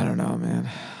don't know, man.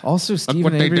 Also,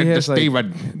 Stephen Avery has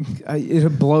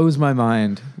it blows my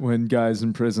mind when guys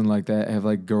in prison like that have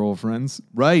like girlfriends,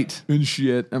 right, and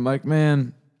shit. I'm like,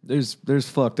 man, there's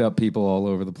fucked up people all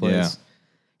over the place. Yeah.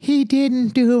 He didn't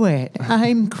do it.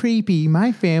 I'm creepy.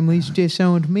 My family's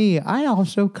disowned me. I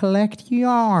also collect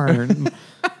yarn.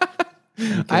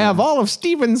 I have all of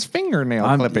Steven's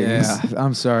fingernail clippings. Yeah,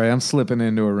 I'm sorry. I'm slipping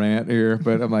into a rant here,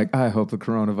 but I'm like, I hope the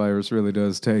coronavirus really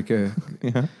does take a...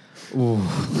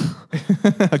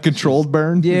 a controlled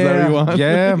burn? Yeah, is that what you want?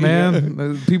 Yeah,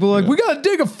 man. People are like, we got to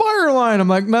dig a fire line. I'm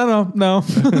like, no.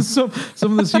 some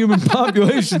of this human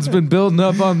population's been building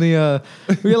up on the...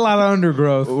 we got a lot of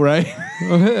undergrowth. Right?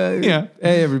 Yeah.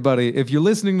 Hey, everybody. If you're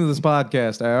listening to this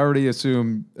podcast, I already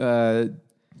assume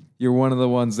you're one of the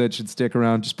ones that should stick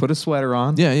around. Just put a sweater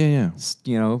on. Yeah.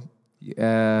 You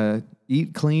know,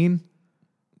 eat clean.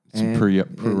 Some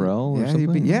Purell or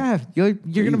something? You're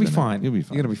going to be fine. You'll be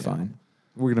fine. You're going to be fine.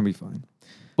 We're going to be fine.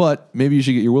 But maybe you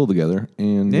should get your will together,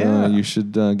 and you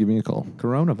should give me a call.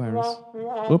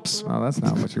 Coronavirus. Whoops. Oh, that's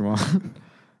not what you want.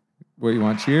 What, you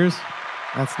want cheers?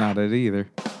 That's not it either.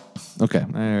 Okay.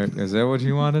 Is that what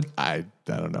you wanted? I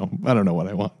don't know. I don't know what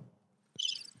I want.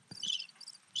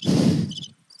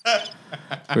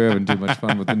 We're having too much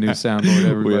fun with the new soundboard,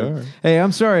 everybody. We are. Hey,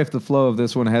 I'm sorry if the flow of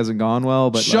this one hasn't gone well,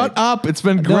 but shut up! It's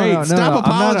been great. No, Stop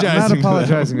apologizing. I'm not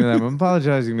apologizing to them. I'm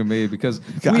apologizing to me because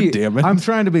God damn it! I'm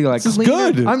trying to be like this cleaner.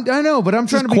 is good. I know, but I'm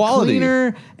trying to be quality.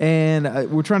 cleaner,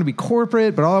 and we're trying to be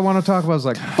corporate. But all I want to talk about is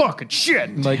like fucking shit.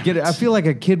 And like I feel like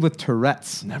a kid with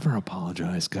Tourette's. Never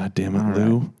apologize. God damn it,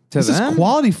 Lou. Right. This is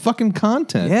quality fucking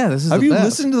content. Yeah, this is. Have the you best.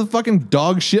 listened to the fucking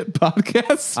dog shit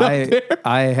podcasts out there?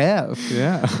 I have.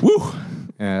 Yeah. Woo.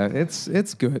 Yeah,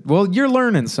 it's good. Well, you're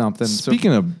learning something.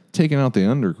 Speaking of taking out the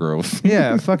undergrowth.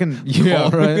 Yeah, fucking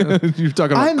right. You're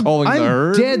talking about calling the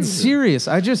herd? I'm dead serious.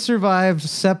 I just survived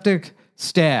septic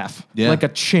staph like a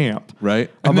champ. Right.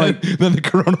 I'm like, then the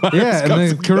coronavirus. Yeah, and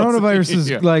the coronavirus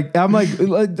is like, I'm like,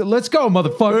 let's go,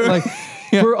 motherfucker. Like,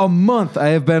 for a month, I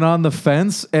have been on the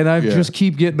fence, and I just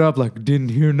keep getting up like, didn't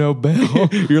hear no bell.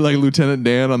 You're like Lieutenant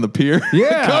Dan on the pier.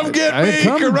 Yeah. Come get me,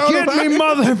 Come get me,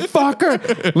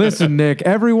 motherfucker. Listen, Nick,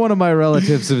 every one of my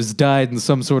relatives has died in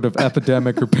some sort of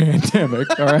epidemic or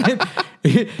pandemic, all right?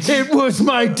 It was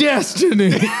my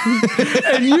destiny.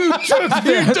 And you took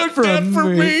that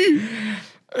from me.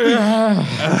 I'm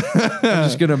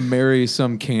just gonna marry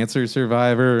some cancer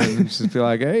survivor and just be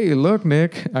like, "Hey, look,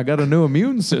 Nick, I got a new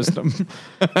immune system,"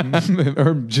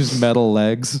 or just metal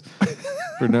legs.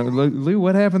 Or no, Lou,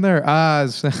 what happened there? I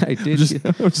did. Just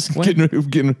getting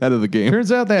ahead of the game.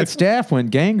 Turns out that staff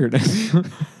went gangrenous. All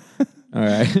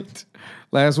right,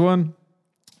 last one.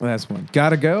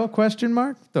 Gotta go? Question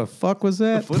mark. The fuck was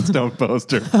that? Flintstone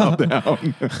poster fell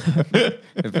down.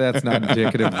 If that's not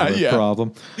indicative of a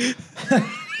problem.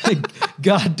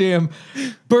 Goddamn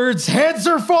birds' heads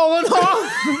are falling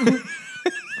off.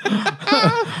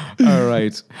 All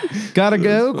right. Gotta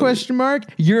go? Question mark.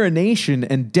 Urination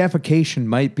and defecation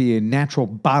might be a natural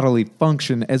bodily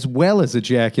function as well as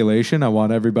ejaculation. I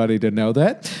want everybody to know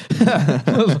that.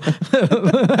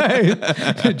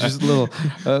 Just a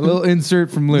little insert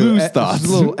from Lou. Lou's thoughts.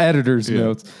 Just a little editor's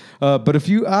notes. But if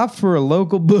you opt for a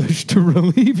local bush to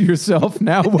relieve yourself,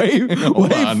 now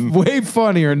way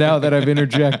funnier now that I've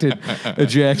interjected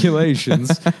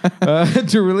ejaculations.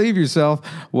 To relieve yourself,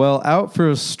 well, out for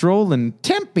a stroll in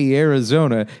Tempe,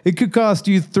 Arizona, it could cost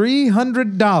you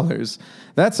 $300.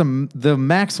 That's the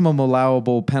maximum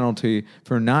allowable penalty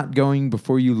for not going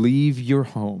before you leave your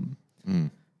home.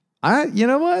 You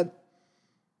know what?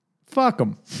 Fuck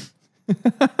them.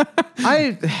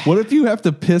 What if you have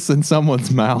to piss in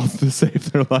someone's mouth to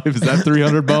save their life? Is that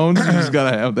 300 bones? You just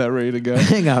gotta have that ready to go.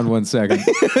 Hang on 1 second.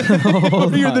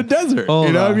 You're in the desert.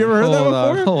 Have you ever heard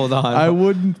that before? Hold on. I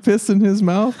wouldn't piss in his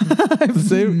mouth. You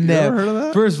ever heard of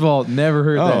that? First of all, never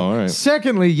heard that. All right.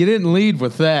 Secondly, you didn't lead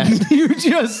with that. You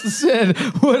just said,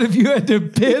 what if you had to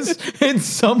piss in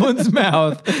someone's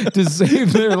mouth to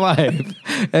save their life?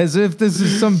 As if this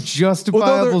is some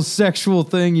justifiable sexual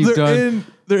thing you've done.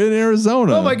 They're in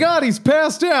Arizona. Oh my God, he's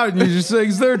passed out. And you're just like,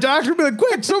 is there a doctor? Be like,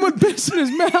 quick, someone piss in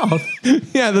his mouth.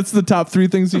 Yeah, that's the top 3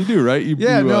 things you do, right? I'm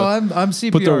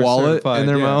CPR put their wallet certified, in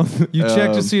their mouth. You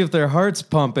check to see if their heart's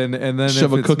pumping, and then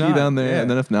shove if a it's cookie not, down there, and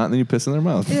then if not, then you piss in their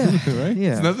mouth. Yeah, right?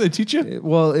 Yeah. Isn't that what they teach you?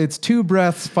 Well, it's 2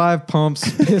 breaths, 5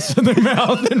 pumps, piss in their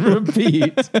mouth, and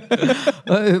repeat.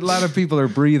 A lot of people are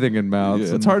breathing in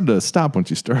mouths. Yeah, it's hard to stop once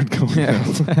you start going. Yeah.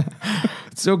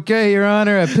 It's okay, Your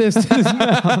Honor. I pissed in his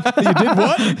mouth. You did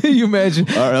what? You imagine?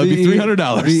 All right, that'll be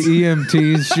 $300. The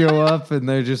EMTs show up and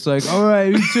they're just like, "All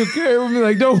right, you took care of me."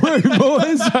 Like, "Don't worry,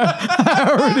 boys. I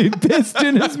already pissed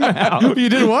in his mouth." You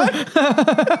did what?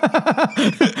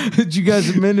 Did you guys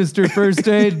administer first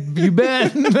aid? You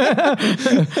bet.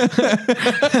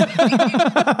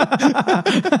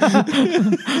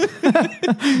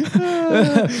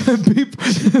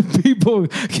 People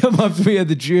come up to me at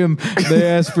the gym. They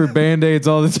ask for Band-Aids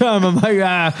all the time. I'm like,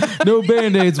 no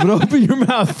Band-Aids, but open your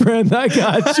mouth, friend. I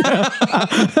got you.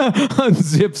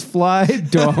 Unzips fly,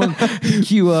 dong.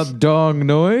 Cue up dong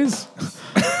noise.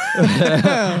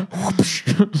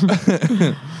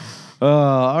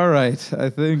 All right. I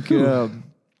think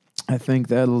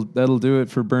that'll do it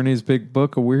for Bernie's Big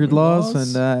Book of Weird Laws.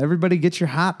 And everybody get your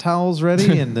hot towels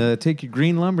ready and take your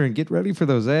green lumber and get ready for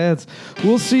those ads.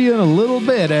 We'll see you in a little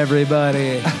bit,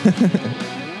 everybody.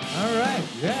 All right.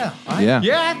 Yeah.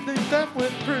 I think that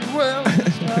went pretty well.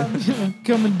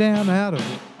 Coming down out of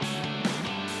it.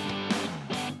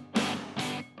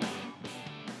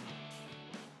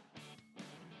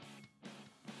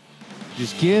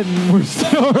 Just kidding. We're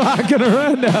still rocking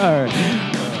around. All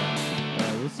right.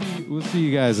 We'll see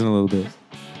you guys in a little bit.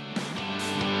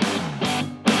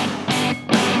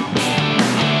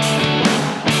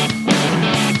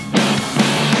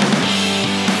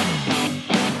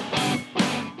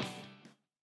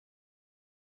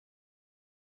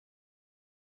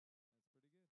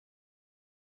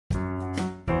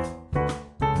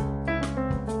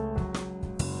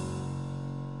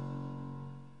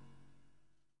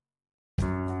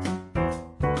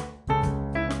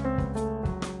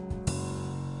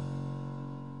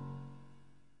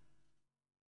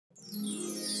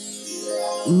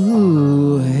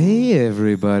 Ooh, hey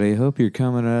everybody. Hope you're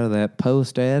coming out of that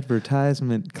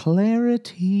post-advertisement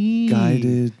clarity.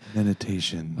 Guided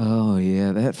meditation. Oh,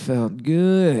 yeah, that felt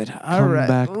good. All right.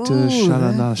 Back to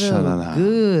shalala, shalala.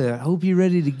 Good. I hope you're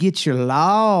ready to get your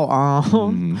law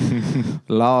on.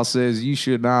 Law says you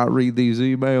should not read these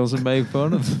emails and make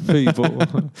fun of the people.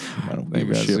 I don't think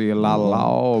I see a lot of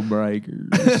lawbreakers.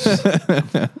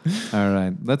 All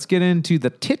right. Let's get into the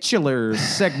titular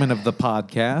segment of the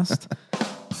podcast.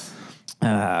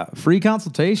 Free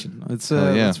consultation. Let's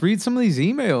read some of these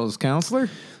emails, counselor.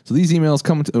 So these emails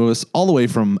come to us all the way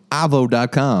from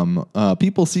avo.com.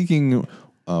 People seeking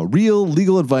real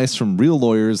legal advice from real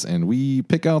lawyers, and we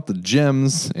pick out the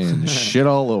gems and shit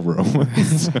all over them.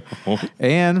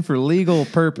 And for legal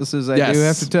purposes, I Yes. do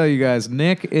have to tell you guys,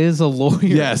 Nick is a lawyer.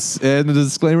 Yes, and a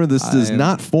disclaimer: this does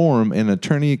not form an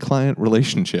attorney-client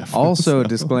relationship. Also, a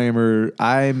disclaimer: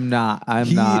 I'm not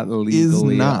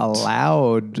legally not.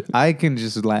 allowed. I can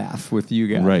just laugh with you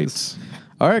guys. Right.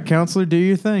 All right, counselor, do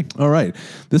your thing. All right.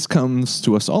 This comes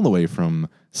to us all the way from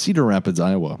Cedar Rapids,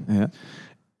 Iowa. Yeah.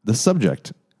 The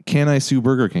subject: Can I sue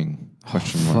Burger King?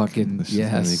 Question mark. Fucking This is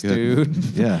yes, gonna be good. dude.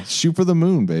 Yeah, shoot for the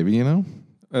moon, baby. You know.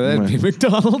 That'd be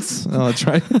McDonald's. Oh, that's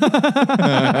right.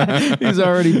 He's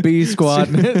already B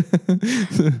squatting it.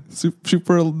 Shoot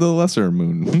for the lesser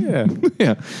moon. Yeah.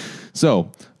 Yeah. So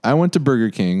I went to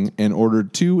Burger King and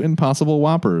ordered 2 Impossible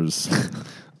Whoppers.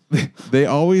 They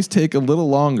always take a little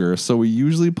longer, so we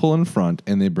usually pull in front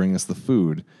and they bring us the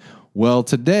food. Well,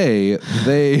 today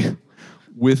they,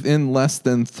 within less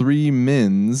than 3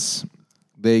 mins,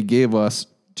 they gave us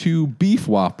 2 beef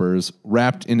Whoppers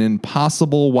wrapped in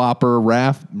Impossible Whopper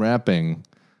wrapping.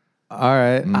 All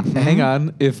right. Hang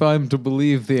on. If I'm to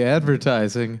believe the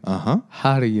advertising,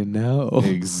 how do you know?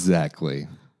 Exactly.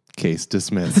 Case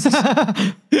dismissed.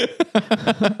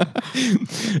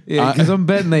 Yeah, because I'm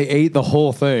betting they ate the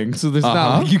whole thing, so there's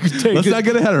not like you could take. Let's not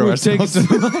get ahead of ourselves. You're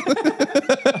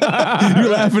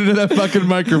laughing at that fucking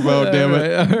microphone, damn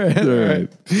it.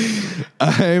 All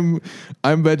right.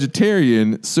 I'm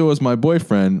vegetarian, so is my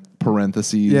boyfriend,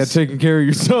 parentheses. Yeah, taking care of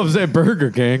yourselves at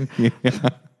Burger King.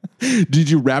 Did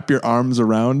you wrap your arms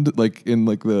around like in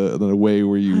like the way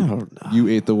where you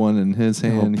ate the one in his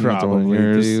hand, he ate the one in Probably,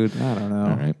 yours? dude. I don't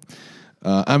know. All right.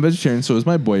 I'm vegetarian, so is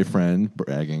my boyfriend,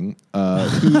 bragging.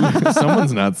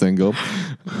 Someone's not single,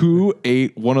 who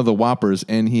ate one of the Whoppers,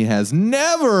 and he has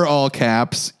never, all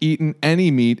caps, eaten any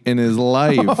meat in his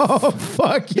life. Oh,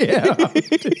 fuck yeah.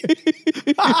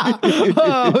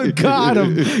 Oh, got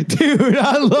him. Dude,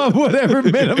 I love whatever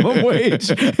minimum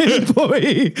wage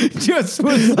employee just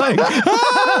was like,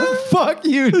 fuck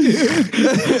you, dude.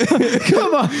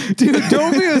 Come on. Dude,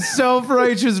 don't be a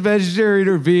self-righteous vegetarian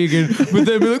or vegan, but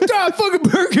then be like, fucking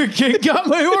Burger King got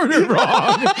my order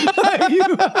wrong.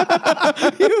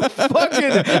 You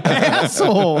fucking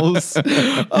assholes.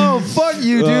 Oh, fuck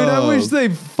you, dude. I wish they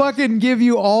fucking give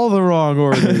you all the wrong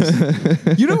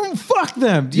orders. You don't fuck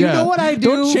them. Do you know what I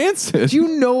do? Don't chance it. Do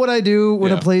you know what I do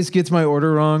when a place gets my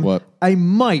order wrong? What? I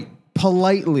might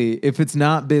politely, if it's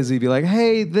not busy, be like,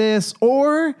 hey, this,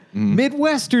 or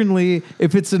Midwesternly,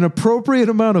 if it's an appropriate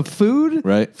amount of food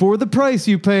for the price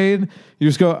you paid, you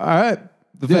just go, all right.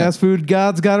 The fast food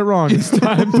gods got it wrong this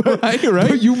time. But, right?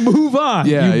 but you move on.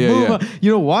 Yeah, you move yeah. on. You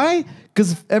know why?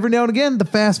 Because every now and again, the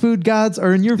fast food gods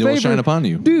are in your They favor. will shine upon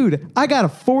you. Dude, I got a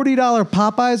 $40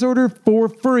 Popeyes order for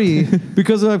free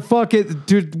because I'm fuck it,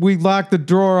 dude, we locked the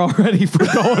drawer already for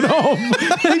going home.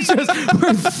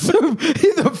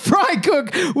 The fry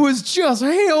cook was just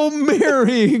Hail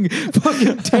Marying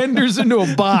fucking tenders into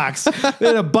a box. They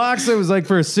had a box that was like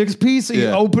for a 6-piece. He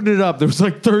opened it up. There was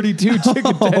like 32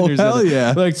 chicken tenders. Hell in it.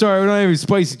 yeah. Like, sorry, we don't have any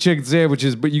spicy chicken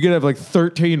sandwiches, but you could have like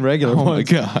 13 regular ones. Oh my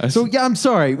gosh. So yeah, I'm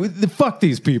sorry. Fuck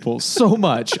these people so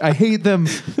much. I hate them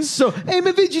so. I'm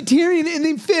a vegetarian and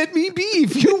they fed me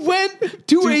beef. You went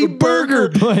to a burger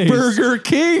place. Burger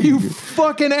King. You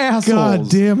fucking assholes. God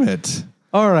damn it.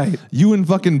 All right. You and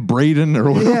fucking Braden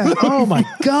or whatever. Yeah. Oh my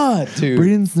God, dude.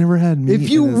 Braden's never had meat. If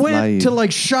you in his went life. to like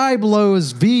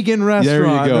Shiblow's vegan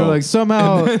restaurant, go. they're like,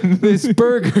 somehow this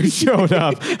burger showed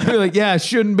up. They're like, yeah, it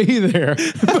shouldn't be there.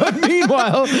 But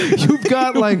meanwhile, you've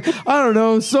got like, I don't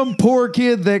know, some poor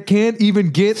kid that can't even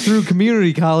get through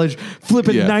community college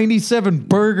flipping 97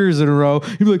 burgers in a row.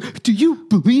 You'd be like, do you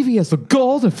believe he has the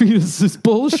gall to feed us this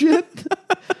bullshit?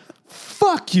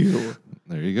 Fuck you.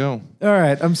 There you go. All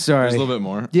right, I'm sorry. There's a little bit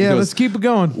more. Yeah, let's keep it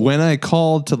going. When I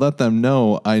called to let them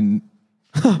know, when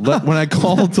I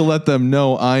called to let them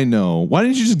know, I know. Why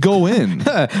didn't you just go in?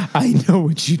 I know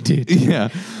what you did. Yeah.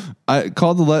 I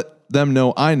called to let them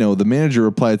know, I know. The manager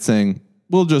replied saying,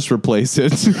 we'll just replace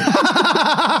it. That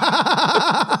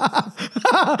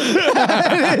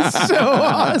is so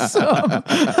awesome.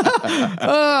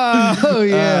 Oh,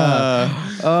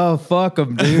 yeah. Oh, fuck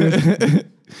them,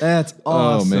 dude. That's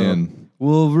awesome. Oh, man.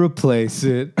 We'll replace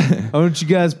it. Why don't you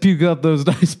guys puke up those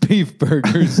nice beef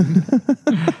burgers?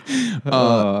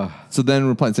 So then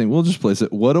replied saying, we'll just replace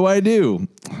it. What do I do?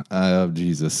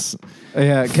 Jesus.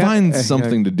 Yeah, Find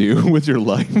something to do with your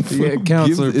life. Yeah,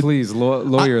 counselor, please,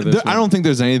 lawyer this. I don't think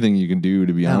there's anything you can do,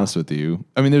 to be honest with you.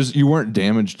 I mean, you weren't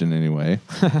damaged in any way.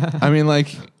 I mean,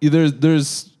 like,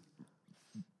 it's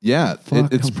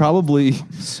probably...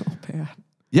 So bad.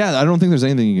 Yeah, I don't think there's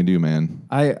anything you can do, man.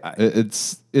 I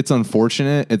It's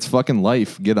unfortunate. It's fucking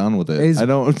life. Get on with it. as, I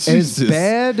don't. as Jesus.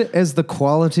 bad as the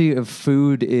quality of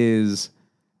food is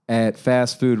at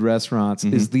fast food restaurants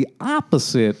is the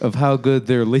opposite of how good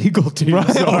their legal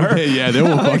teams are. Yeah, they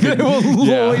will fucking They will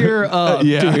lawyer up,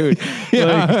 Yeah. dude.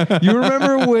 Like, you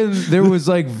remember when there was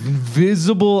like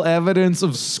visible evidence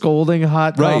of scalding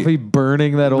hot Right. coffee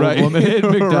burning that old Right. woman at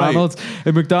Right. McDonald's?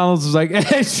 And McDonald's was like,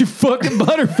 hey, she fucking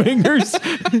Butterfingers.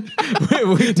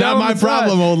 We tell Not my them it's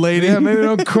problem, not. old lady. Yeah, maybe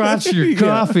don't crotch your Yeah.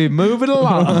 coffee. Move it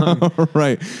along.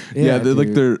 Right. Yeah, Yeah, they're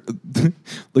like they're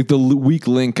like the weak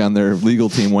link on their legal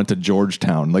team went to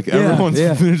Georgetown. Like everyone's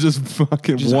they're just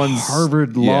fucking Just one's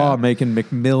Harvard Law making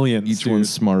McMillions. Each dude. one's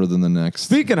smarter than the next.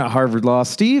 Speaking of Harvard Law,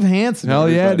 Steve Hansen. Hell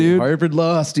yeah, everybody. dude. Harvard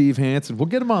Law, Steve Hansen. We'll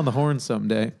get him on the horn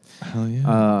someday. Hell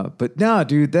yeah. But no,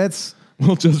 dude, that's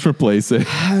We'll just replace it.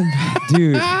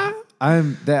 dude.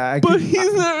 I'm that. I could,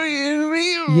 he's not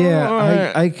real.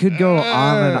 yeah, I could go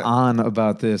on and on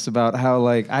about this, about how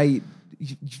like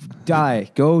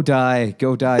go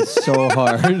die so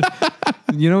hard.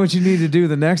 You know what you need to do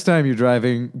the next time you're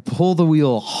driving? Pull the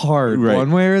wheel hard, Right.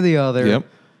 one way or the other. Yep.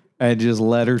 And just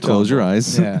let her Close your tumble.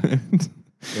 eyes.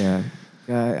 Yeah.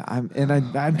 Yeah.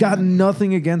 I've got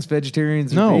nothing against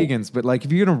vegetarians or No. vegans, but like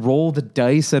if you're gonna roll the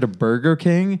dice at a Burger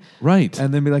King, Right.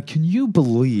 and then be like, can you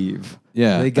believe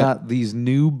Yeah. they got these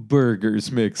new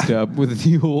burgers mixed up with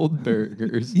the old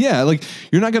burgers? Yeah, like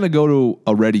you're not gonna go to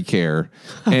a Ready Care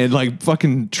and like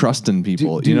fucking trust in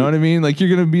people. You know what I mean? Like you're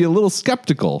gonna be a little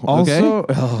skeptical. Okay? Also,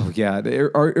 oh yeah,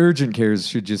 our urgent cares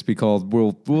should just be called.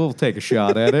 We'll take a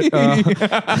shot at it.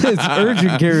 It's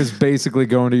urgent care is basically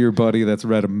going to your buddy that's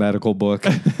read a medical book.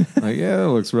 Like, yeah, that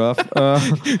looks rough.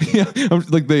 Yeah,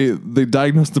 like they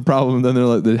diagnose the problem, and then they're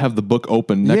like they have the book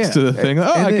open next Yeah. to the thing.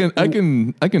 Oh,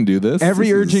 And I can do this. Every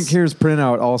This urgent is- cares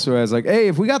printout also has like, hey,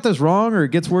 if we got this wrong or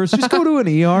it gets worse, just go to an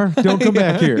ER. Don't come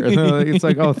back here. And it's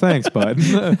like, oh, thanks, bud.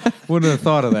 Wouldn't have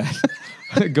thought of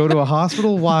that. Go to a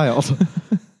hospital? Wild.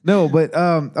 No, but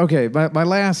okay. My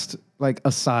last like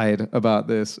aside about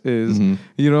this is,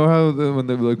 you know how when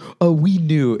they were like, oh, we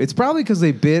knew. It's probably because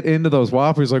they bit into those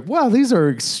Whoppers. Like, wow, these are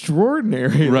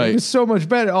extraordinary. Like, Right. it's so much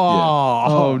better. Oh,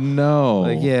 Oh no.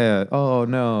 like yeah. Oh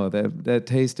no, that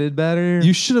tasted better.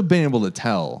 You should have been able to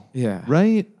tell. Yeah.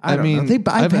 Right? I don't know.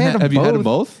 I've had them have you had them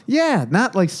both? Yeah,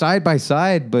 not like side by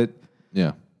side, but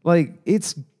Yeah. like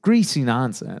it's greasy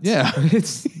nonsense. Yeah.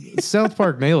 It's South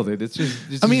Park nailed it. It's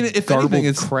just I mean, if garbled anything,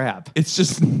 it's crap. It's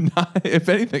just not. If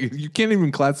anything, you can't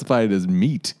even classify it as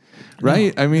meat,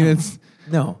 right? I mean, it's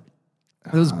No,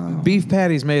 those beef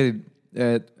patties made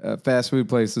at fast food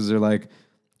places are like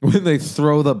when they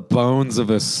throw the bones of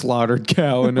a slaughtered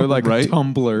cow into like a Right.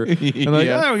 tumbler. And like,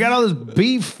 Yeah. oh, we got all this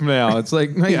beef now. It's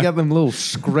like now you got them little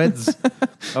shreds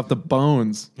of the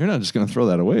bones. you're not just gonna throw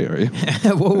that away, are you?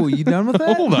 Whoa, you done with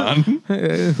that? Hold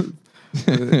on.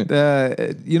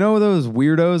 You know those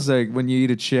weirdos like when you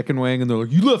eat a chicken wing and they're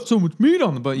like, you left so much meat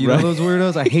on the bun. You know those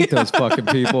weirdos? I hate those fucking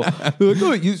people. They're like,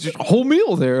 oh, you just a whole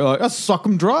meal there. Like, I suck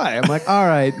them dry. I'm like, all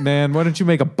right, man, why don't you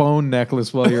make a bone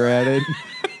necklace while you're at it?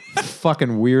 Fucking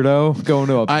weirdo going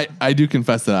to a. I do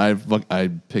confess that I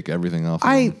pick everything off.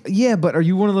 Yeah, but are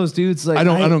you one of those dudes like I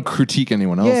don't critique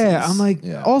anyone else. Yeah, I'm like.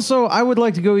 Yeah. Also, I would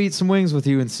like to go eat some wings with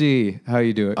you and see how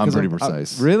you do it. I'm 'Cause pretty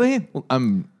precise. Really?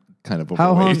 I'm kind of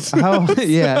How overweight. How?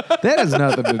 Yeah, that has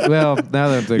nothing to. Well, now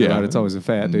that I'm thinking Yeah. about it, it's always a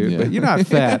fat dude. Yeah. But you're not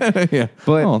fat. Yeah.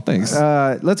 But Oh, thanks.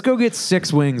 Let's go get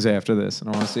 6 wings after this, and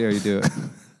I want to see how you do it.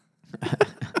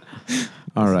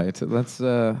 All right,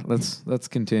 let's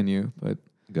continue. But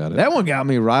Got it. that one got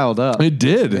me riled up. It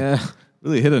did. Yeah.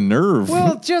 Really hit a nerve.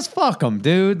 Well, just fuck them,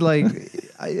 dude. Like,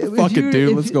 Fuck it,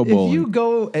 dude. Let's go bowling. If you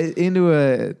go into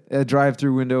a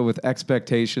drive-through window with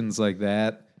expectations like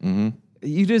that,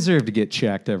 you deserve to get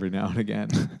checked every now and again.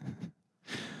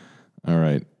 All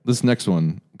right. This next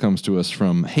one comes to us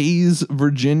from Hayes,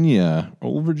 Virginia.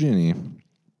 Old Virginia.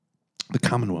 The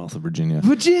Commonwealth of Virginia.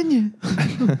 Virginia,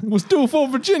 Let's do it for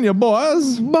Virginia,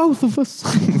 boys. both of us.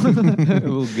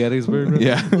 Little Gettysburg. Right?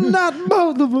 Yeah. Not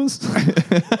both of us.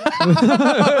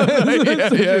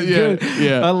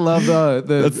 Yeah. I love the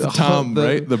That's Tom,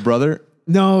 right? The brother.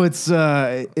 No, it's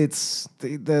the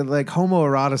like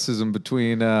homoeroticism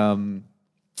between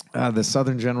the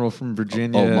Southern general from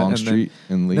Virginia. Oh, and then- Longstreet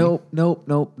and Lee.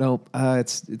 Nope.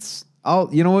 It's.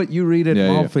 You know what? You read it. Yeah,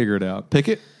 and I'll yeah. figure it out.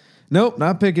 Pickett. Nope,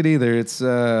 not Pickett either. It's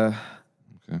Okay.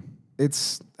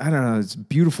 it's I don't know. It's a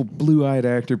beautiful blue-eyed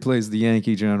actor plays the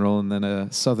Yankee general, and then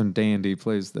a Southern dandy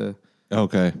plays the.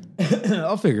 Okay.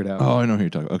 I'll figure it out. Oh, I know who you're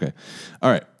talking about. Okay.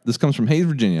 All right. This comes from Hayes,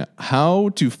 Virginia. How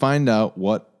to find out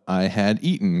what I had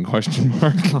eaten, question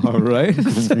mark. All right.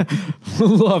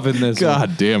 Loving this.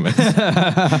 God damn it.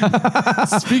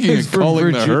 Speaking of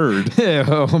calling the herd. Yeah,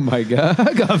 oh my God.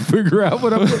 I got to figure out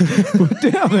what I'm put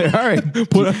down there. All right.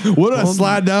 What did I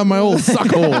slide down my old suck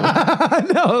hole? I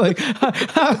know. Like,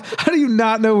 how do you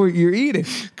not know what you're eating?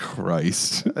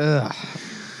 Christ.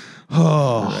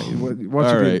 Oh, what's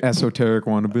All a good right. esoteric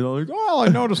one to be like, well, I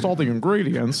noticed all the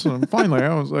ingredients. And finally,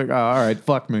 I was like, oh, all right,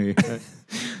 fuck me.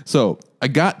 So I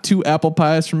got 2 apple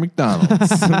pies from McDonald's.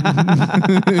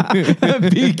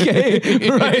 BK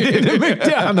right into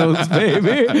McDonald's,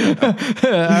 baby. All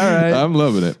right. I'm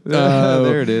loving it.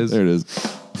 There it is. There it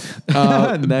is.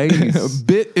 Nice.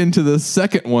 Bit into the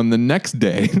second one the next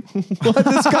day. What?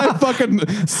 This guy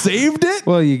fucking saved it?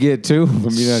 Well, you get 2 of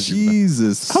them.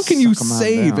 Jesus. How can you Suck 'em on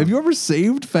save? down. Have you ever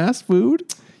saved fast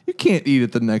food? You can't eat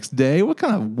it the next day. What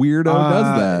kind of weirdo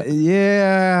does that?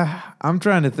 Yeah. I'm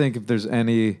trying to think if there's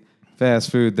any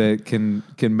fast food that can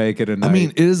make it a night. I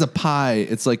mean, it is a pie.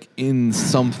 It's like in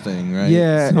something, right?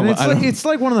 yeah, So and I don't- it's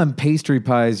like one of them pastry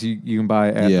pies you can buy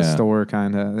at the Yeah. store,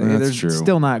 kind of. That's true.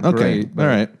 Still not Okay. great. but All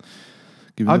right.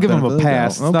 I'll give them a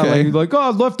pass. It's not like you're like, oh, I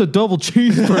left a double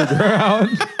cheeseburger out.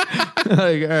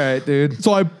 Like, all right, dude.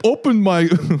 So I opened my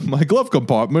my glove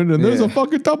compartment and there's Yeah. a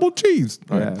fucking double cheese.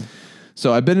 All right. Yeah.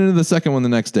 So I bit into the second one the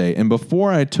next day, and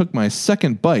before I took my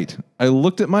second bite, I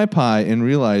looked at my pie and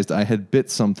realized I had bit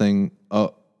something,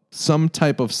 some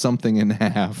type of something in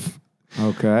half.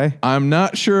 Okay. I'm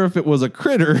not sure if it was a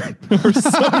critter or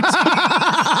something.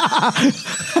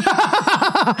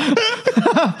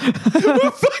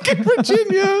 Fucking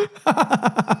Virginia.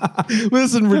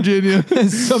 Listen, Virginia.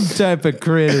 Some type of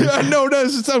critter. No,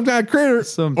 it's some kind of critter.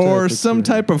 Some type or of some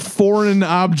critter. type of foreign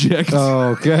object.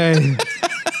 Okay.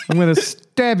 I'm going to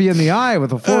stab you in the eye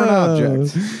with a foreign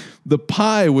object. The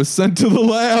pie was sent to the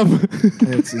lab.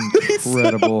 It's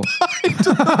incredible.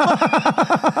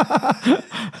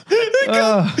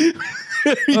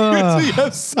 We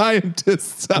have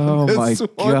scientists on Oh this my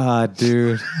one. God,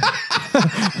 dude.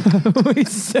 We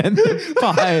sent the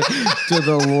pie to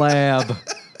the lab.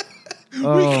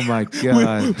 Oh my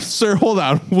God. Sir, hold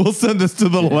on. We'll send this to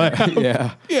the lab.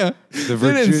 Yeah. Yeah. The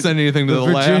They didn't send anything to the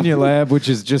Virginia lab, which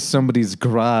is just somebody's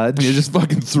garage. You just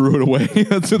fucking threw it away.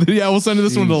 That's what we'll send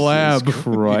this one to the lab. Jesus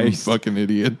Christ. You fucking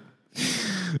idiot.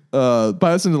 Pie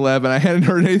was in the lab, and I hadn't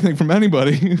heard anything from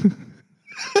anybody.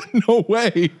 No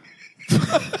way.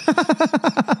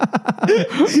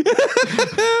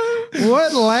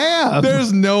 What lab?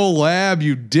 There's no lab,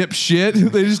 you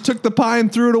dipshit. They just took the pie and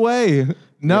threw it away.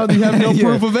 Now you have no Yeah.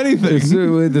 proof of anything.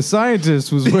 So, the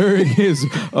scientist was wearing his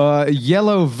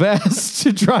yellow vest,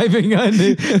 driving on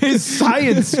his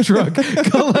science truck,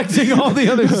 collecting all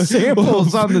the other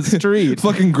samples on the street.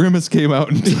 Fucking Grimace came out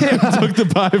and took the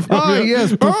pie from Oh, you.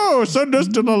 yes. Oh, send us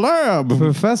to the lab.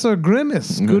 Professor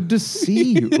Grimace, good to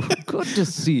see you. Good to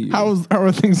see you. How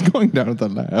are things going down at the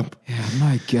lab? Yeah,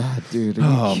 my God, dude.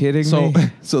 Are you kidding me?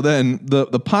 So then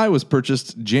the pie was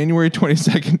purchased January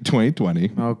 22nd,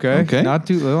 2020. Okay. Okay. Not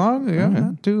too long. Yeah,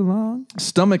 not too long.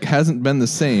 Stomach hasn't been the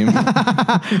same.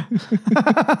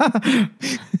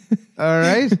 All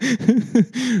right.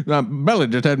 Belly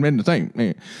just hadn't been the same.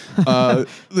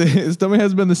 The stomach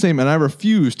hasn't been the same, and I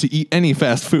refuse to eat any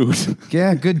fast food.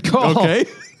 Yeah, good call. Okay?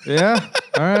 Yeah.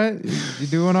 All right. You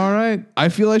doing all right? I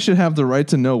feel I should have the right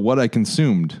to know what I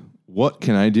consumed. What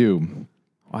can I do?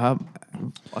 Well,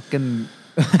 fucking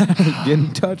get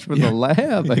in touch with the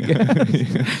lab, I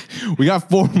guess. We got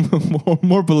four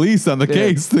more police on the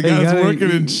case. They got us working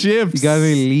in shifts. You got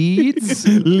any leads?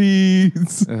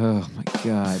 Leads. Oh my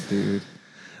God, dude.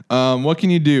 What can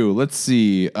you do? Let's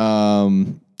see.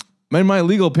 In my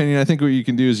legal opinion, I think what you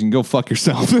can do is you can go fuck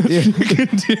yourself. That's what you can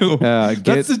do.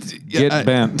 Get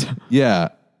bent. Yeah.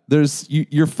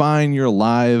 You're fine. You're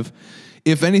alive.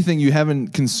 If anything, you haven't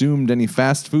consumed any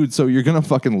fast food, so you're gonna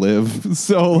fucking live.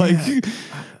 So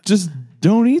just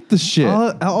don't eat the shit.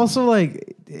 Also,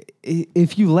 like,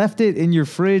 if you left it in your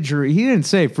fridge, or he didn't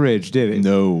say fridge, did it?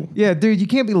 No. Yeah, dude, you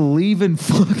can't be leaving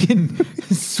fucking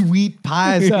sweet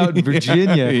pies out in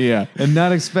Virginia, Yeah. and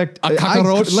not expect A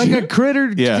cockroach. like a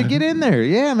critter Yeah. to get in there.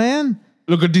 Yeah, man.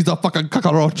 Look at these fucking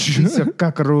cockroach. Piece of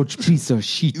cockroach, piece of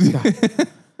shit.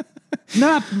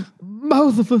 Not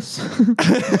both of us.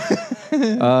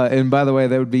 And by the way,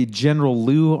 that would be General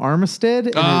Lou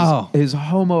Armistead and his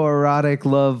homoerotic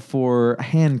love for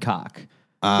Hancock.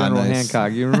 General nice.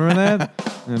 Hancock. You remember that?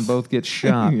 And both get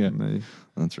shot. Yeah.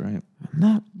 That's right.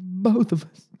 Not both of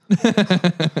us.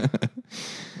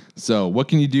 So what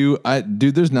can you do?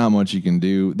 Dude, there's not much you can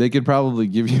do. They could probably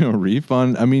give you a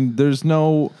refund. I mean, there's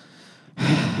no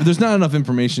there's not enough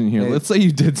information here. Let's say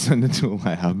you did send it to a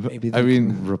lab. Maybe they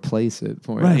can replace it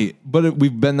for you. Right. But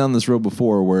we've been down this road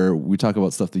before where we talk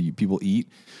about stuff that people eat.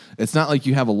 It's not like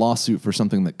you have a lawsuit for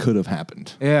something that could have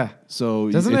happened. Yeah.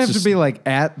 So doesn't it have to be like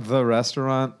at the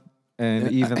restaurant?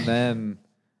 And even then,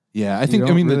 yeah, I you think,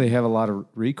 don't really have a lot of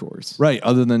recourse. Right.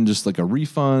 Other than just like a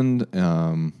refund,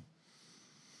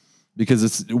 because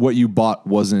it's what you bought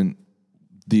wasn't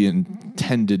the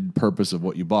intended purpose of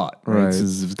what you bought. Right.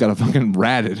 It's got a fucking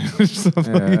rat in it or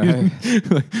something.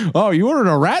 Like, oh, you ordered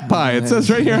a rat pie. It says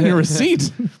right here on your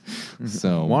receipt.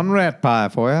 So 1 rat pie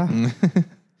for you.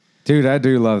 Dude, I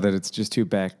do love that it's just 2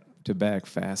 back-to-back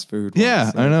fast food ones.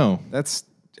 Yeah, I know. That's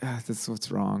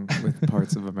what's wrong with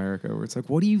parts of America where it's like,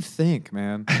 what do you think,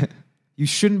 man? You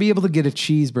shouldn't be able to get a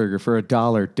cheeseburger for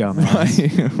 $1,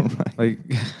 dumbass. Right. Like,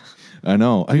 I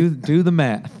know. Do the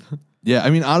math. Yeah, I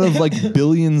mean, out of like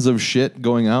billions of shit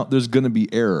going out, there's going to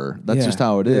be error. That's just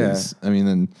how it is. I mean,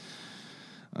 then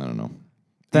I don't know.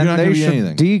 Then they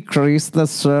should decrease the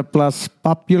surplus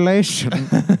population.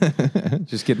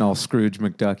 Just getting all Scrooge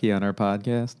McDucky on our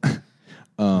podcast.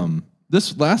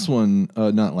 This last one,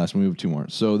 not last one, we have 2 more.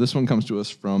 So this one comes to us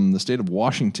from the state of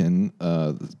Washington,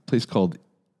 a place called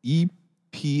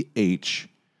EPH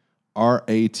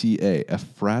RATA.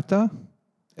 Ephrata?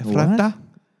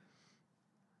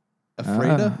 Ephrata?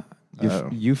 Ephrata?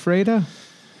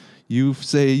 You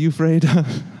say Ephrata.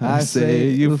 I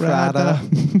say Ephrata.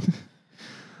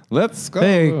 Let's go.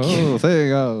 Hey,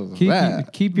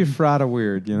 keep your frata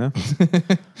weird, you know?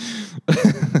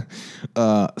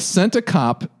 Sent a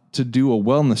cop to do a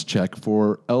wellness check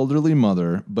for elderly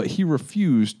mother, but he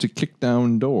refused to kick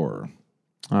down door.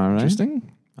 All right. Interesting.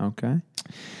 Okay.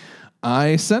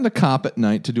 I sent a cop at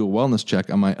night to do a wellness check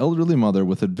on my elderly mother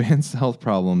with advanced health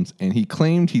problems, and he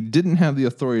claimed he didn't have the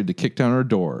authority to kick down her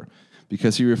door.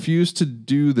 Because he refused to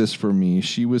do this for me,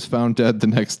 she was found dead the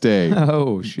next day.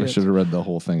 Oh, shit. I should have read the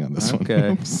whole thing on this one.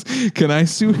 Oops. Can I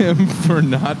sue him for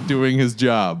not doing his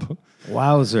job?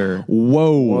 Wowzer.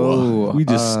 Whoa. We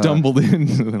just stumbled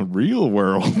into the real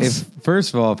world.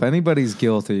 First of all, if anybody's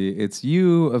guilty, it's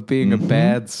you of being a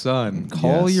bad son.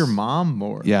 Call your mom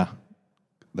more. Yeah.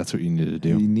 That's what you need to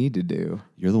do. You need to do.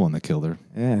 You're the one that killed her.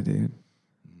 Yeah, dude.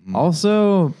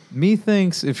 Also,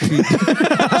 methinks if she very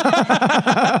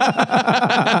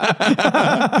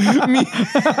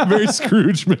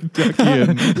Scrooge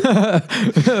McDuckian.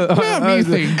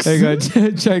 Methinks. Hang on,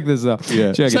 check this out.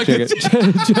 Yeah. Check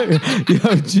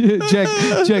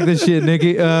this shit,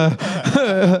 Nikki.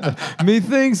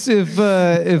 Methinks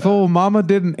if old mama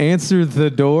didn't answer the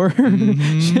door,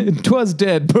 'twas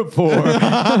dead before.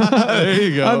 There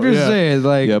you go. I'm just saying,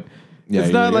 like. Yep. Yeah,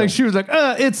 it's not like she was like,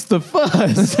 it's the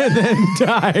fuzz, and then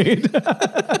died.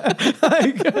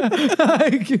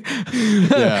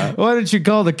 Yeah. Why don't you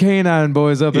call the canine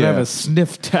boys up and have a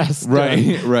sniff test?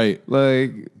 Right, right.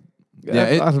 Like,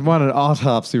 I want an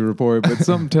autopsy report, but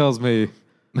something tells me,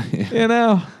 you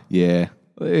know, yeah,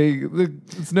 like,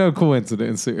 it's no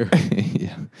coincidence here.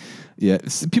 Yeah.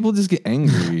 People just get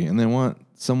angry and they want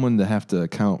someone to have to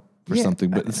account for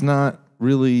something, but it's not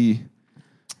really.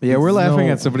 Yeah, we're laughing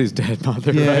at somebody's dead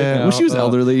mother right now. Well, she was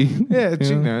elderly. Yeah,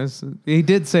 she knows. He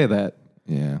did say that.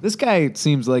 Yeah. This guy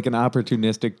seems like an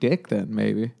opportunistic dick then,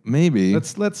 maybe. Maybe.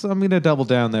 Let's I'm going to double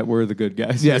down that we're the good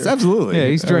guys. Yes, here. absolutely. Yeah,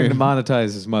 he's trying to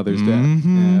monetize his mother's death.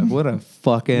 Yeah, what a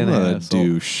fucking asshole. A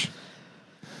douche.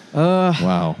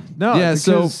 Wow. No, yeah,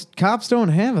 so cops don't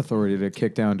have authority to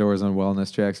kick down doors on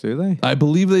wellness checks, do they? I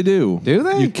believe they do. Do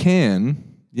they? You can.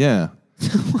 Yeah.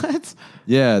 What?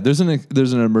 Yeah, there's an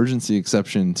emergency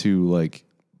exception to like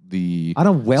the on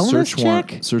a wellness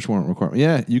search warrant requirement.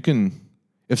 Yeah, you can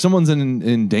if someone's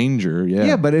in danger. Yeah,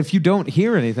 yeah, but if you don't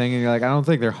hear anything and you're like, I don't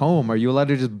think they're home, are you allowed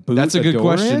to just boot? That's a good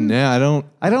question. In? Yeah,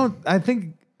 I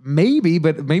think. Maybe,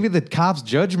 but maybe the cop's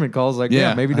judgment calls like,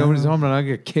 maybe nobody's home and I'm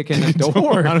going to kick in the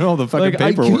door. I don't know the fucking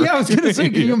paperwork. I was going to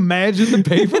say, can you imagine the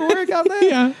paperwork on that?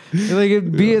 Yeah. Like,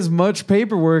 it'd be as much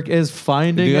paperwork as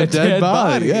finding a dead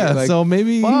body. Yeah, like, so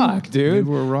maybe. Fuck, dude. Maybe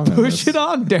we're wrong. Push it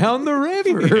on down the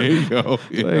river. There you go.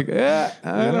 Yeah. Like,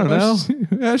 I don't know.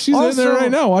 She's also, in there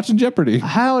right now watching Jeopardy.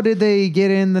 How did they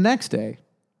get in the next day?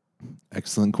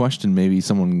 Excellent question. Maybe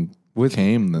someone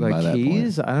came then by that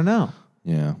keys? point. I don't know.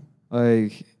 Yeah.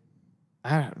 Like.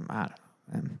 I don't know,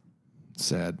 man.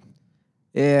 Sad.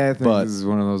 Yeah, I think this is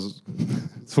one of those.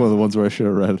 It's one of the ones where I should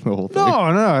have read the whole thing.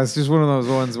 No, it's just one of those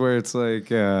ones where it's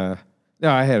like,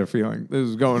 Yeah, I had a feeling this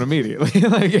was going immediately.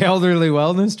 Like elderly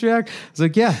wellness check. It's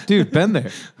like, yeah, dude, been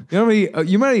there. You know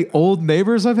how many old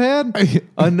neighbors I've had?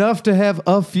 Enough to have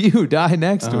a few die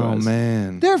next to us. Oh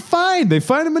man, They're fine. They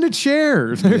find him in a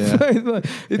chair. They're fine. Like,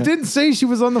 it didn't say she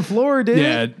was on the floor, did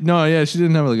it? Yeah, she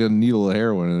didn't have like a needle of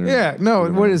heroin in her. Yeah, no.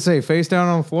 What did it say? Face down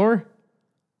on the floor?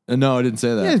 No, I didn't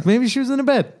say that. Yeah, maybe she was in a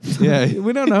bed. Yeah,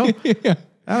 we don't know. Yeah.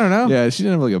 I don't know. Yeah, she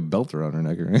didn't have like a belt around her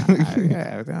neck or anything.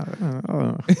 I don't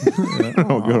know.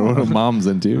 Oh, good. What her mom's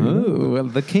into. Ooh, well,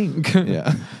 the kink.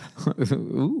 Yeah.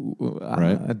 Ooh,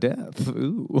 Right. Death.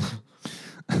 Ooh.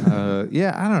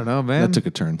 Yeah, I don't know, man. That took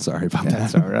a turn. Sorry about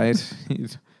that. That's all right.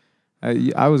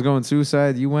 I was going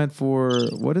suicide. You went for,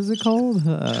 what is it called?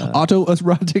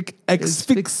 Autoerotic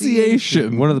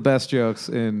asphyxiation. One of the best jokes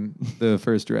in the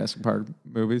first Jurassic Park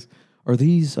movies. Are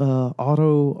these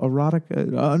autoerotic?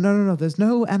 No. There's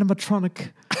no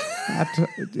animatronic.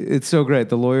 It's so great.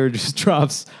 The lawyer just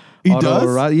drops. He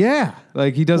does? Yeah.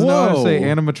 Like he doesn't know how to say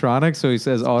animatronic, so he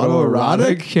says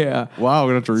autoerotic. Yeah. Wow,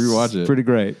 we're going to have to rewatch it. Pretty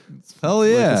great. Hell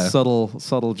yeah. Like a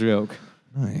subtle joke.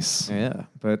 Nice. Yeah.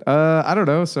 But I don't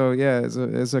know. So yeah,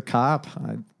 as a cop,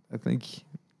 I think,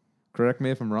 correct me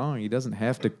if I'm wrong, he doesn't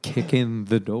have to kick in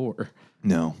the door.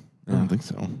 No, I don't think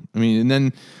so. I mean, and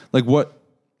then like what?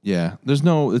 Yeah, there's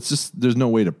no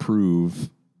way to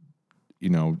prove,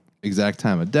 exact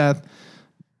time of death,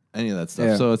 any of that stuff.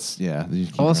 Yeah. So it's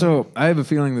Also, I have a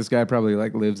feeling this guy probably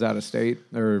like lives out of state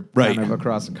or kind of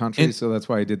across the country, so that's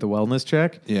why he did the wellness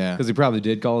check. Yeah, because he probably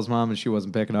did call his mom and she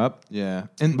wasn't picking up. Yeah,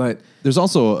 but there's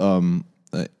also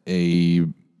a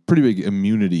pretty big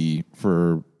immunity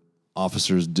for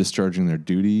officers discharging their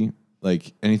duty.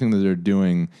 Like anything that they're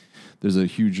doing, there's a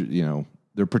huge,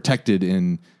 they're protected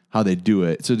in how they do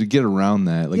it. So to get around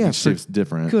that, like each shift's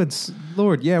different. Good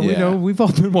Lord, we know. We've all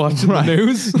been watching the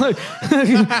news. Like,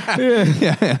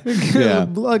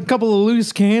 a couple of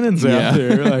loose cannons out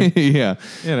there. Like,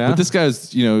 But this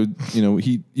guy's, you'd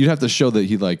have to show that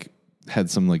he like had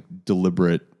some like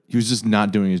deliberate. He was just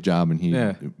not doing his job, and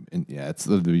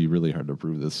it'd be really hard to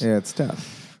prove this. Yeah, it's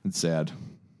tough. It's sad.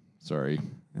 Sorry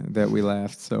that we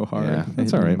laughed so hard. Yeah,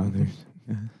 that's all right.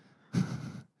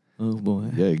 Oh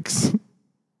boy! Yikes.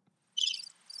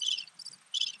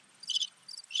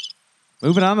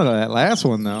 Moving on to that last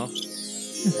one, though.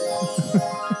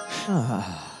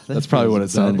 That's probably what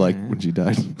it sounded like when she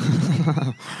died.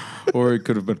 Or it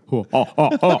could have been.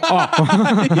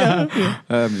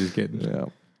 I'm just kidding. Yeah.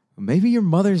 Maybe your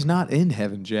mother's not in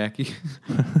heaven, Jackie.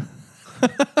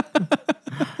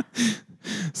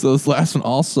 So this last one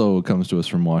also comes to us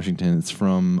from Washington. It's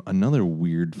from another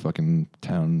weird fucking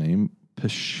town name,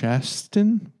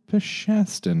 Peshastin.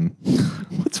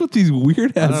 What's with these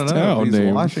weird ass town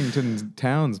names? Washington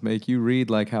towns make you read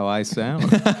like how I sound.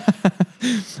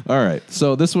 All right.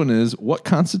 So this one is, what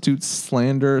constitutes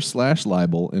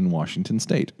slander/libel in Washington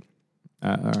State?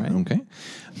 All right. Okay.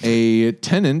 A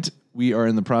tenant we are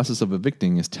in the process of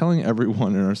evicting is telling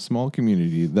everyone in our small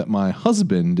community that my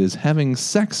husband is having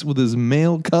sex with his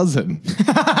male cousin.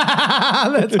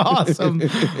 That's awesome.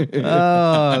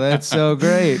 Oh, that's so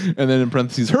great. And then in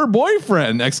parentheses, her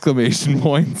boyfriend, exclamation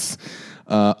points.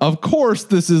 Of course,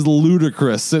 this is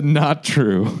ludicrous and not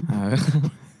true.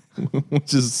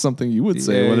 Which is something you would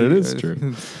say when it is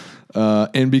true.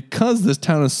 And because this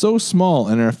town is so small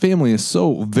and our family is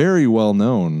so very well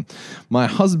known, my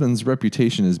husband's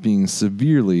reputation is being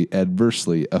severely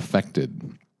adversely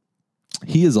affected.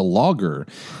 He is a logger,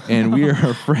 and we are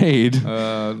afraid.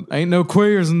 Ain't no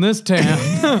queers in this town.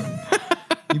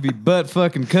 You be butt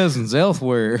fucking cousins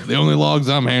elsewhere. The only logs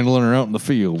I'm handling are out in the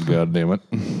field, God damn it.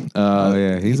 Oh,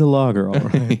 yeah, he's a logger, all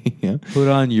right. Yeah. Put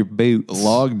on your boots.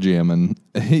 Log jamming.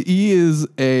 He is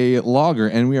a logger,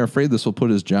 and we are afraid this will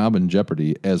put his job in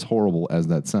jeopardy, as horrible as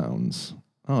that sounds.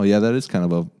 Oh, yeah, that is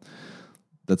kind of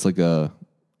that's like a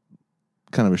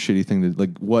kind of a shitty thing to,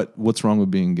 like, what's wrong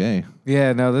with being gay?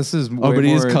 Yeah, no, this is but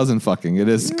he is cousin fucking. It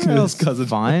is cousin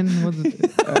fine. All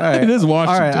right. It is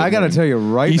Washington. All right, I got to tell you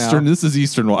right now. This is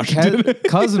Eastern Washington.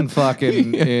 Cousin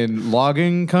fucking in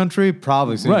logging country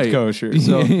probably seems kosher.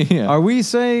 So are we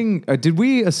saying, did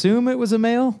we assume it was a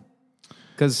male?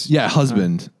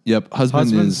 Husband. Yep,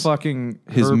 husband is fucking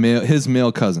his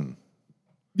male cousin.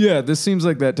 Yeah, this seems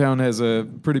like that town has a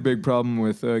pretty big problem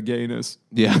with gayness.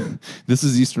 Yeah, this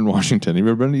is Eastern Washington. Have you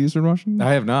ever been to Eastern Washington?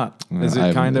 I have not. Is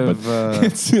it kind of?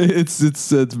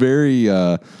 It's very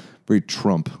very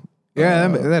Trump. Yeah,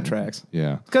 that tracks.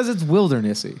 Yeah, because it's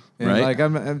wildernessy, and right? Like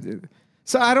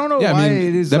So I don't know Yeah, why I mean,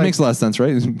 it is that like, makes a lot of sense,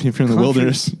 right? If you're in the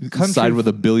wilderness, side with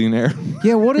a billionaire.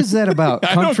 Yeah, what is that about?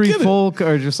 I don't Country get it. folk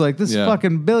are just like, this Yeah.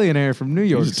 fucking billionaire from New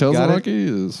York. He just tells it like he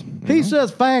is. He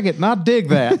says faggot, and I dig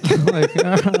that.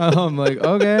 I'm like,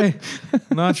 okay,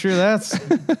 not sure that's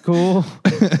cool.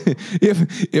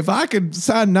 If I could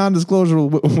sign non-disclosure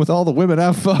with all the women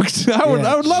I've fucked, I would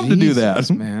love to do that,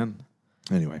 man.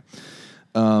 Anyway,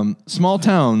 small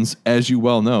towns, as you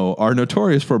well know, are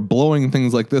notorious for blowing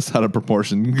things like this out of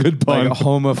proportion. Good pun. Like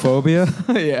homophobia.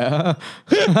 Yeah.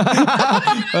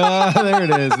 There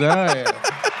it is. Oh, yeah.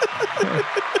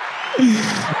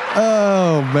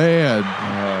 Oh man,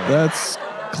 that's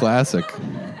classic.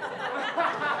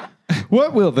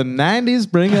 What will the 90s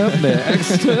bring up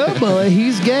next? Oh boy,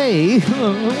 he's gay.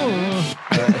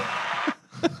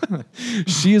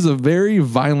 She is a very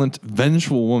violent,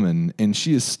 vengeful woman, and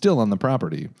she is still on the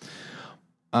property.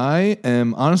 I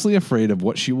am honestly afraid of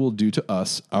what she will do to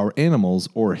us, our animals,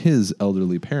 or his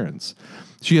elderly parents.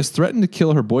 She has threatened to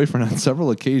kill her boyfriend on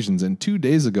several occasions, and 2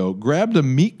 days ago grabbed a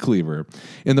meat cleaver.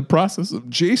 In the process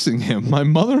of chasing him, my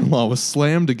mother-in-law was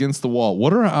slammed against the wall.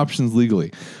 What are our options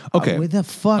legally? Okay. What the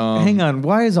fuck? Hang on.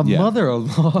 Why is a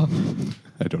mother-in-law?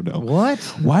 I don't know. What?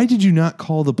 Why did you not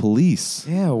call the police?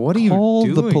 Yeah, what are you Call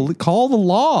doing? the police. Call the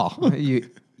law. You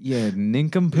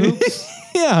nincompoops.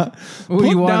 Yeah. Well,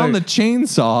 you Put want down a the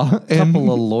chainsaw. A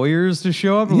couple of lawyers to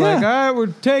show up and Yeah. like, all right, we're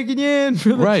taking you in for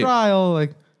the Right. trial.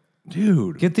 Like,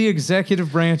 dude. get the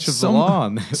executive branch of the law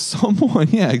on this. Someone,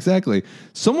 yeah, exactly.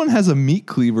 Someone has a meat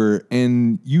cleaver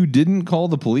and you didn't call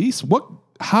the police? What?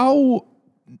 How?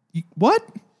 What?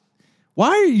 Why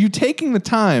are you taking the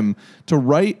time to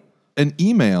write an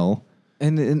email?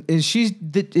 And is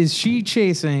she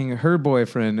chasing her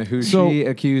boyfriend who she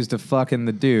accused of fucking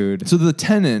the dude? So the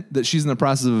tenant that she's in the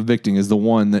process of evicting is the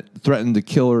one that threatened to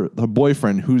kill her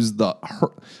boyfriend, who's the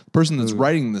person that's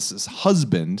writing this is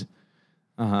husband.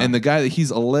 And the guy that he's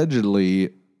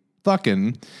allegedly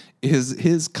fucking is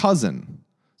his cousin.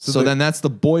 So then that's the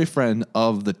boyfriend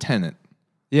of the tenant.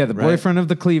 Yeah, the boyfriend of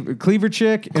the cleaver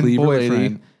chick and Cleaver boyfriend.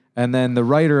 lady. And then the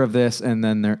writer of this and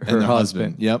then her their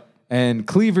husband. Yep. And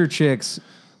cleaver chick's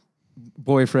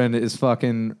boyfriend is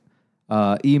fucking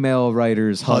email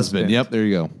writer's husband. Yep, there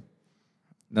you go.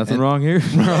 Nothing wrong here.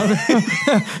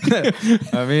 I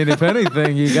mean, if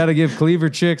anything, you got to give Cleaver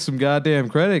Chick some goddamn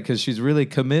credit because she's really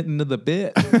committing to the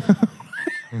bit.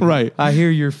 Right. I hear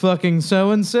you're fucking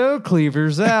so and so.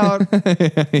 Cleaver's out.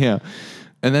 Yeah.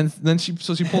 And then she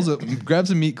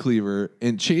grabs a meat cleaver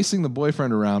and chasing the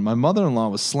boyfriend around. My mother-in-law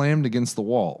was slammed against the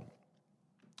wall.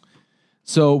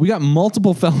 So we got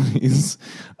multiple felonies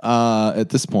at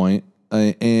this point.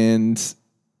 And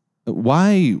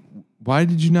why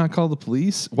did you not call the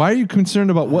police? Why are you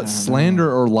concerned about what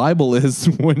slander or libel is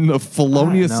when the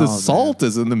felonious assault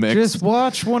is in the mix? Just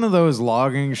watch one of those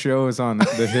logging shows on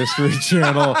the History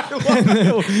Channel,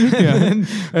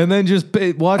 and then just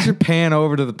watch it pan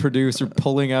over to the producer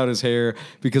pulling out his hair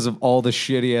because of all the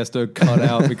shit he has to cut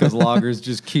out because loggers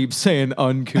just keep saying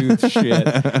uncouth shit.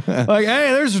 Like,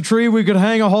 hey, there's a tree we could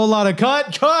hang a whole lot of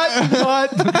cut. Like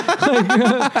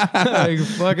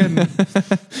fucking,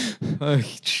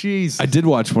 jeez. I did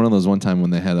watch one of those one time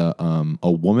when they had a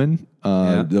woman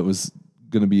that was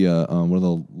going to be one of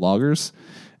the loggers,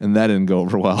 and that didn't go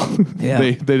over well. Yeah.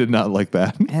 they did not like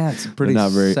that. Yeah, it's a pretty They're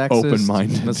not very sexist,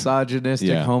 open-minded. misogynistic,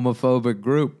 Yeah. homophobic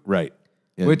group. Right.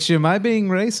 Yeah. Which, am I being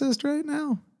racist right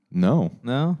now? No.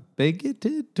 No?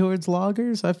 Bigoted towards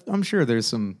loggers? I'm sure there's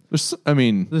some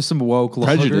There's some woke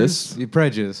prejudice. loggers.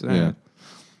 Prejudice. Yeah.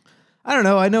 I don't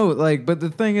know. I know, like, but the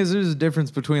thing is, there's a difference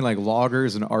between, like,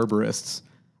 loggers and arborists.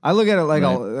 I look at it like,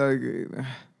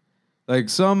 like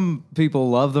some people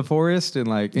love the forest and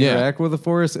like interact with the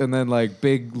forest, and then like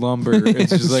big lumber, it's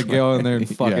just like go in there and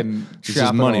fucking It's just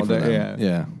chop money it all for day. them.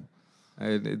 Yeah.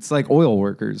 It's like oil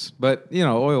workers, but you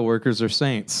know, oil workers are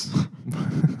saints.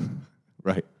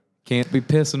 Right. Can't be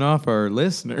pissing off our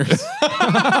listeners.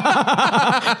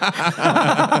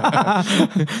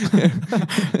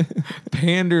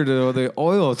 Pander to the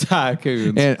oil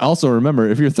tycoons. And also remember,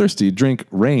 if you're thirsty, drink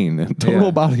Rain,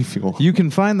 Total Body Fuel. You can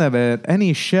find them at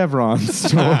any Chevron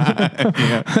store.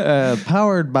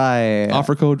 Powered by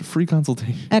Offer code free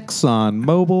consultation. Exxon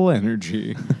Mobil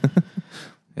Energy.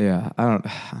 Yeah, I don't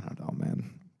know, man.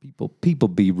 People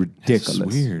be ridiculous.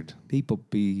 That's weird. People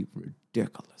be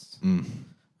ridiculous.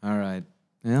 All right.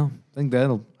 Yeah, I think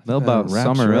that'll about wraps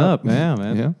sum her her up. up. Yeah,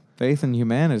 man. Yeah. Faith in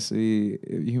humanity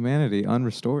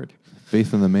unrestored.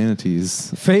 Faith in the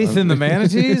manatees. Faith in the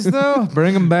manatees, though?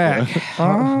 Bring them back.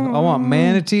 I want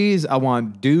manatees. I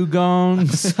want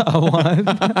dugongs.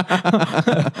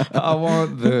 I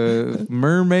want the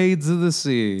mermaids of the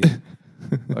sea.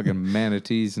 Fucking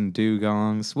manatees and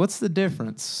dugongs. What's the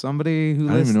difference? Somebody who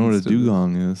I don't even know what a listens to this-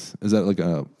 dugong is. Is that like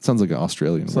sounds like an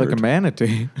Australian It's word. like a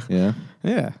manatee. Yeah.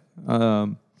 Yeah.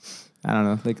 I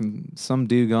don't know. Some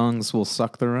dugongs will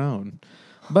suck their own.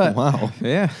 But Wow.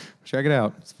 yeah, check it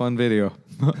out. It's a fun video.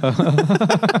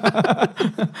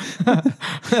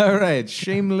 All right,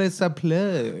 shameless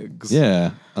plugs.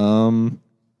 Yeah.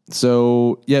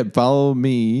 So yeah, follow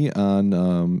me on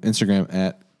Instagram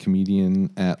at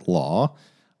comedian@law.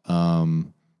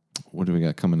 What do we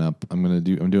got coming up? I'm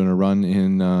doing a run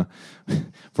in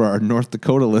for our North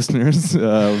Dakota listeners.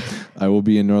 I will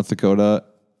be in North Dakota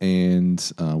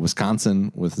and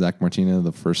Wisconsin with Zach Martina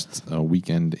the first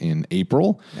weekend in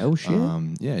April. Oh shit!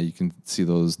 Yeah, you can see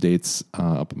those dates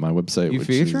up at my website. You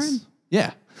featuring?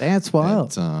 Yeah, That's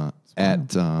wild.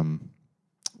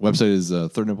 Website is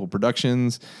Third Nipple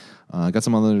Productions. I got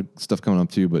some other stuff coming up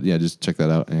too, but yeah, just check that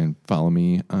out and follow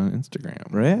me on Instagram.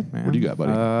 Right, man. What do you got,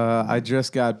 buddy? I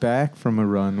just got back from a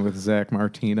run with Zach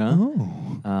Martina.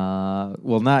 Oh.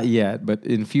 Well, not yet, but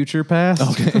in future past.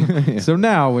 Okay. So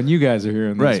now, when you guys are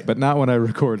hearing this, Right. but not when I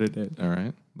recorded it. All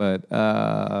right. But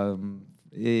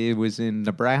it was in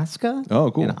Nebraska.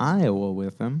 Oh, cool. In Iowa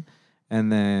with him.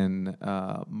 And then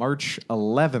March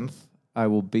 11th, I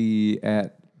will be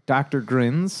at Dr.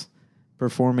 Grin's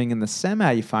performing in the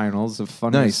semifinals of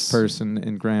Funniest Nice. Person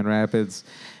in Grand Rapids.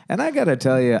 And I got to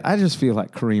tell you, I just feel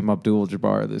like Kareem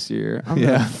Abdul-Jabbar this year. I'm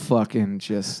Yeah. gonna fucking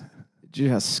just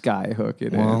skyhook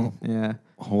it Well, in. Yeah,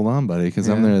 Hold on, buddy, because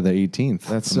I'm Yeah. there the 18th.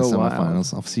 That's in the so wild.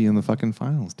 semifinals. I'll see you in the fucking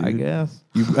finals, dude. I guess.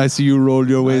 I see you roll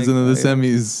your ways I- into the I-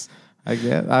 semis. I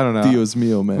guess. I don't know. Dios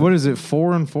mío, man. What is it,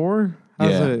 4-4?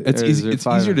 How's Yeah, it- it's or is easy, it it's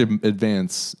 5? easier to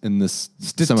advance in this semifinals.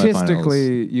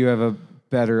 Statistically, you have a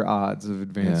better odds of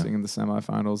advancing Yeah. in the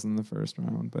semifinals than the first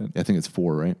round. But I think it's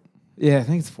 4, right? yeah, I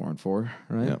think it's 4-4,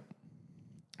 right?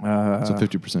 Yeah. It's a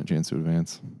 50% chance to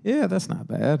advance. Yeah, that's not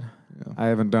bad. Yeah. I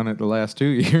haven't done it the last 2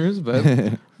 years, but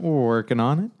we're working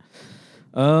on it.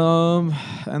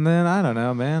 And then I don't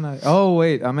know, man.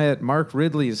 I'm at Mark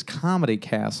Ridley's Comedy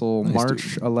Castle, Nice,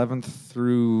 March dude. 11th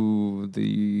through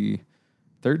the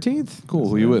 13th. Cool.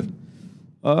 Who are you with?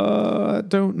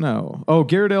 Don't know. Oh,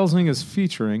 Garrett Elsing is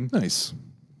featuring. Nice.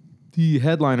 The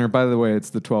headliner, by the way,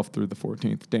 it's the 12th through the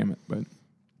 14th. Damn it. But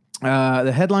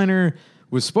the headliner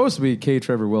was supposed to be K.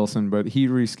 Trevor Wilson, but he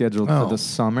rescheduled Oh. for the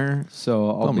summer. So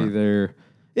I'll Bummer. be there.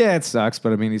 Yeah, it sucks,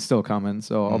 but I mean, he's still coming.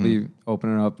 So I'll be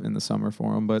opening up in the summer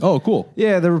for him. But Oh, cool.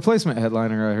 yeah, the replacement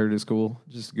headliner I heard is cool.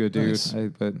 Just a good dude. Nice.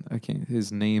 But I can't,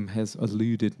 his name has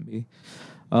eluded me.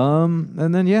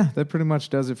 And then, yeah, that pretty much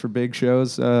does it for big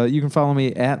shows. You can follow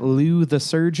me at Lou the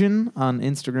Surgeon on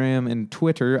Instagram and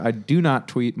Twitter. I do not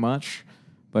tweet much,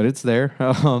 but it's there.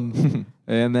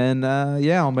 And then,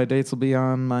 all my dates will be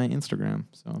on my Instagram.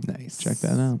 So Nice. check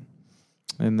that out.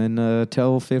 And then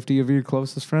tell 50 of your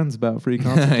closest friends about free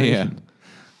consultation.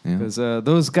 Yeah. Because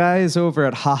those guys over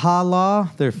at Haha Law,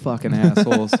 they're fucking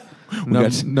assholes. Number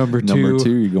two. Number 2,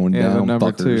 you're going Yeah, down.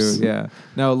 number fuckers. 2. Yeah.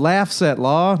 Now, Laughs at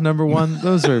Law, number 1.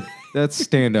 That's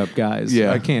stand-up guys.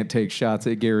 Yeah. I can't take shots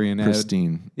at Gary and Ed.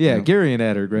 Christine. Yeah, Yep. Gary and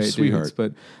Ed are great Sweetheart.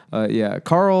 dudes. But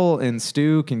Carl and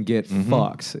Stu can get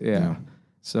fucked. Yeah. Yeah.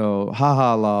 So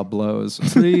Haha Law blows.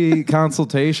 Free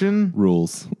consultation.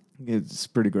 Rules. It's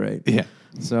pretty great. Yeah.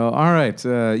 So, all right.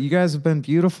 You guys have been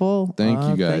beautiful. Thank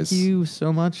you, guys. Thank you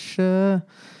so much.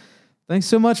 Thanks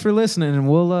so much for listening, and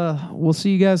we'll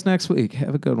see you guys next week.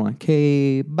 Have a good one.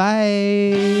 Okay,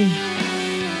 bye.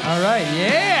 All right,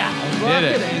 yeah. Did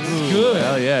it. It's good.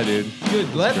 Hell yeah, dude.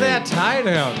 Good. Let that tie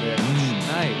down there. It's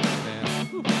nice, man.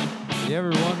 Whew. You ever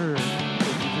wonder if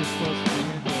you're just supposed to be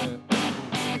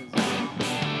into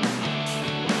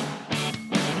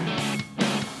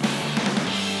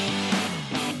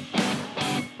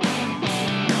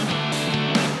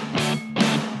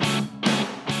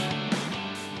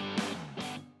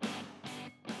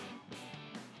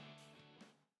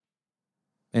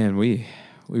And we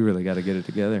really got to get it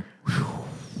together.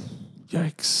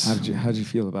 Yikes. How'd you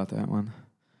feel about that one?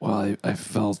 Well, I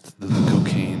felt that the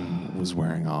cocaine was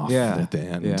wearing off at the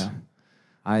end. Yeah.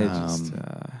 I just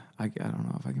I don't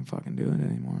know if I can fucking do it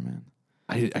anymore, man.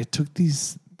 I took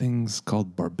these things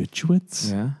called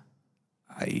barbiturates. Yeah.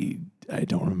 I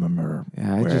don't remember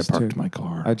Yeah, I where just I parked took- my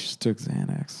car. I just took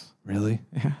Xanax. Really?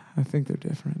 Yeah, I think they're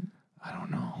different. I don't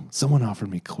know. Someone offered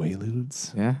me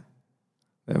Quaaludes. Yeah.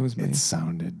 That was me. It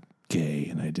sounded gay,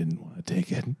 and I didn't want to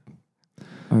take it.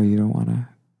 Oh, you don't want to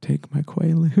take my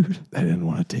Quaalude? I didn't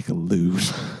want to take a lewd,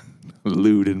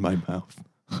 lewd in my mouth.